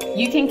media.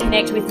 You can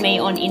connect with me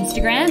on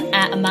Instagram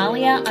at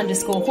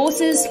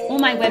Amalia_horses or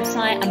my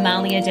website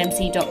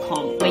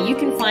amaliadempsey.com, where you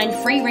can find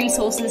free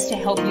resources to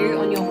help you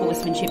on your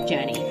horsemanship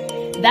journey.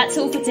 That's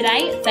all for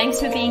today. Thanks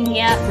for being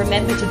here.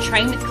 Remember to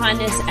train with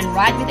kindness and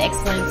ride with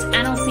excellence,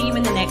 and I'll see you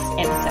in the next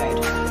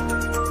episode.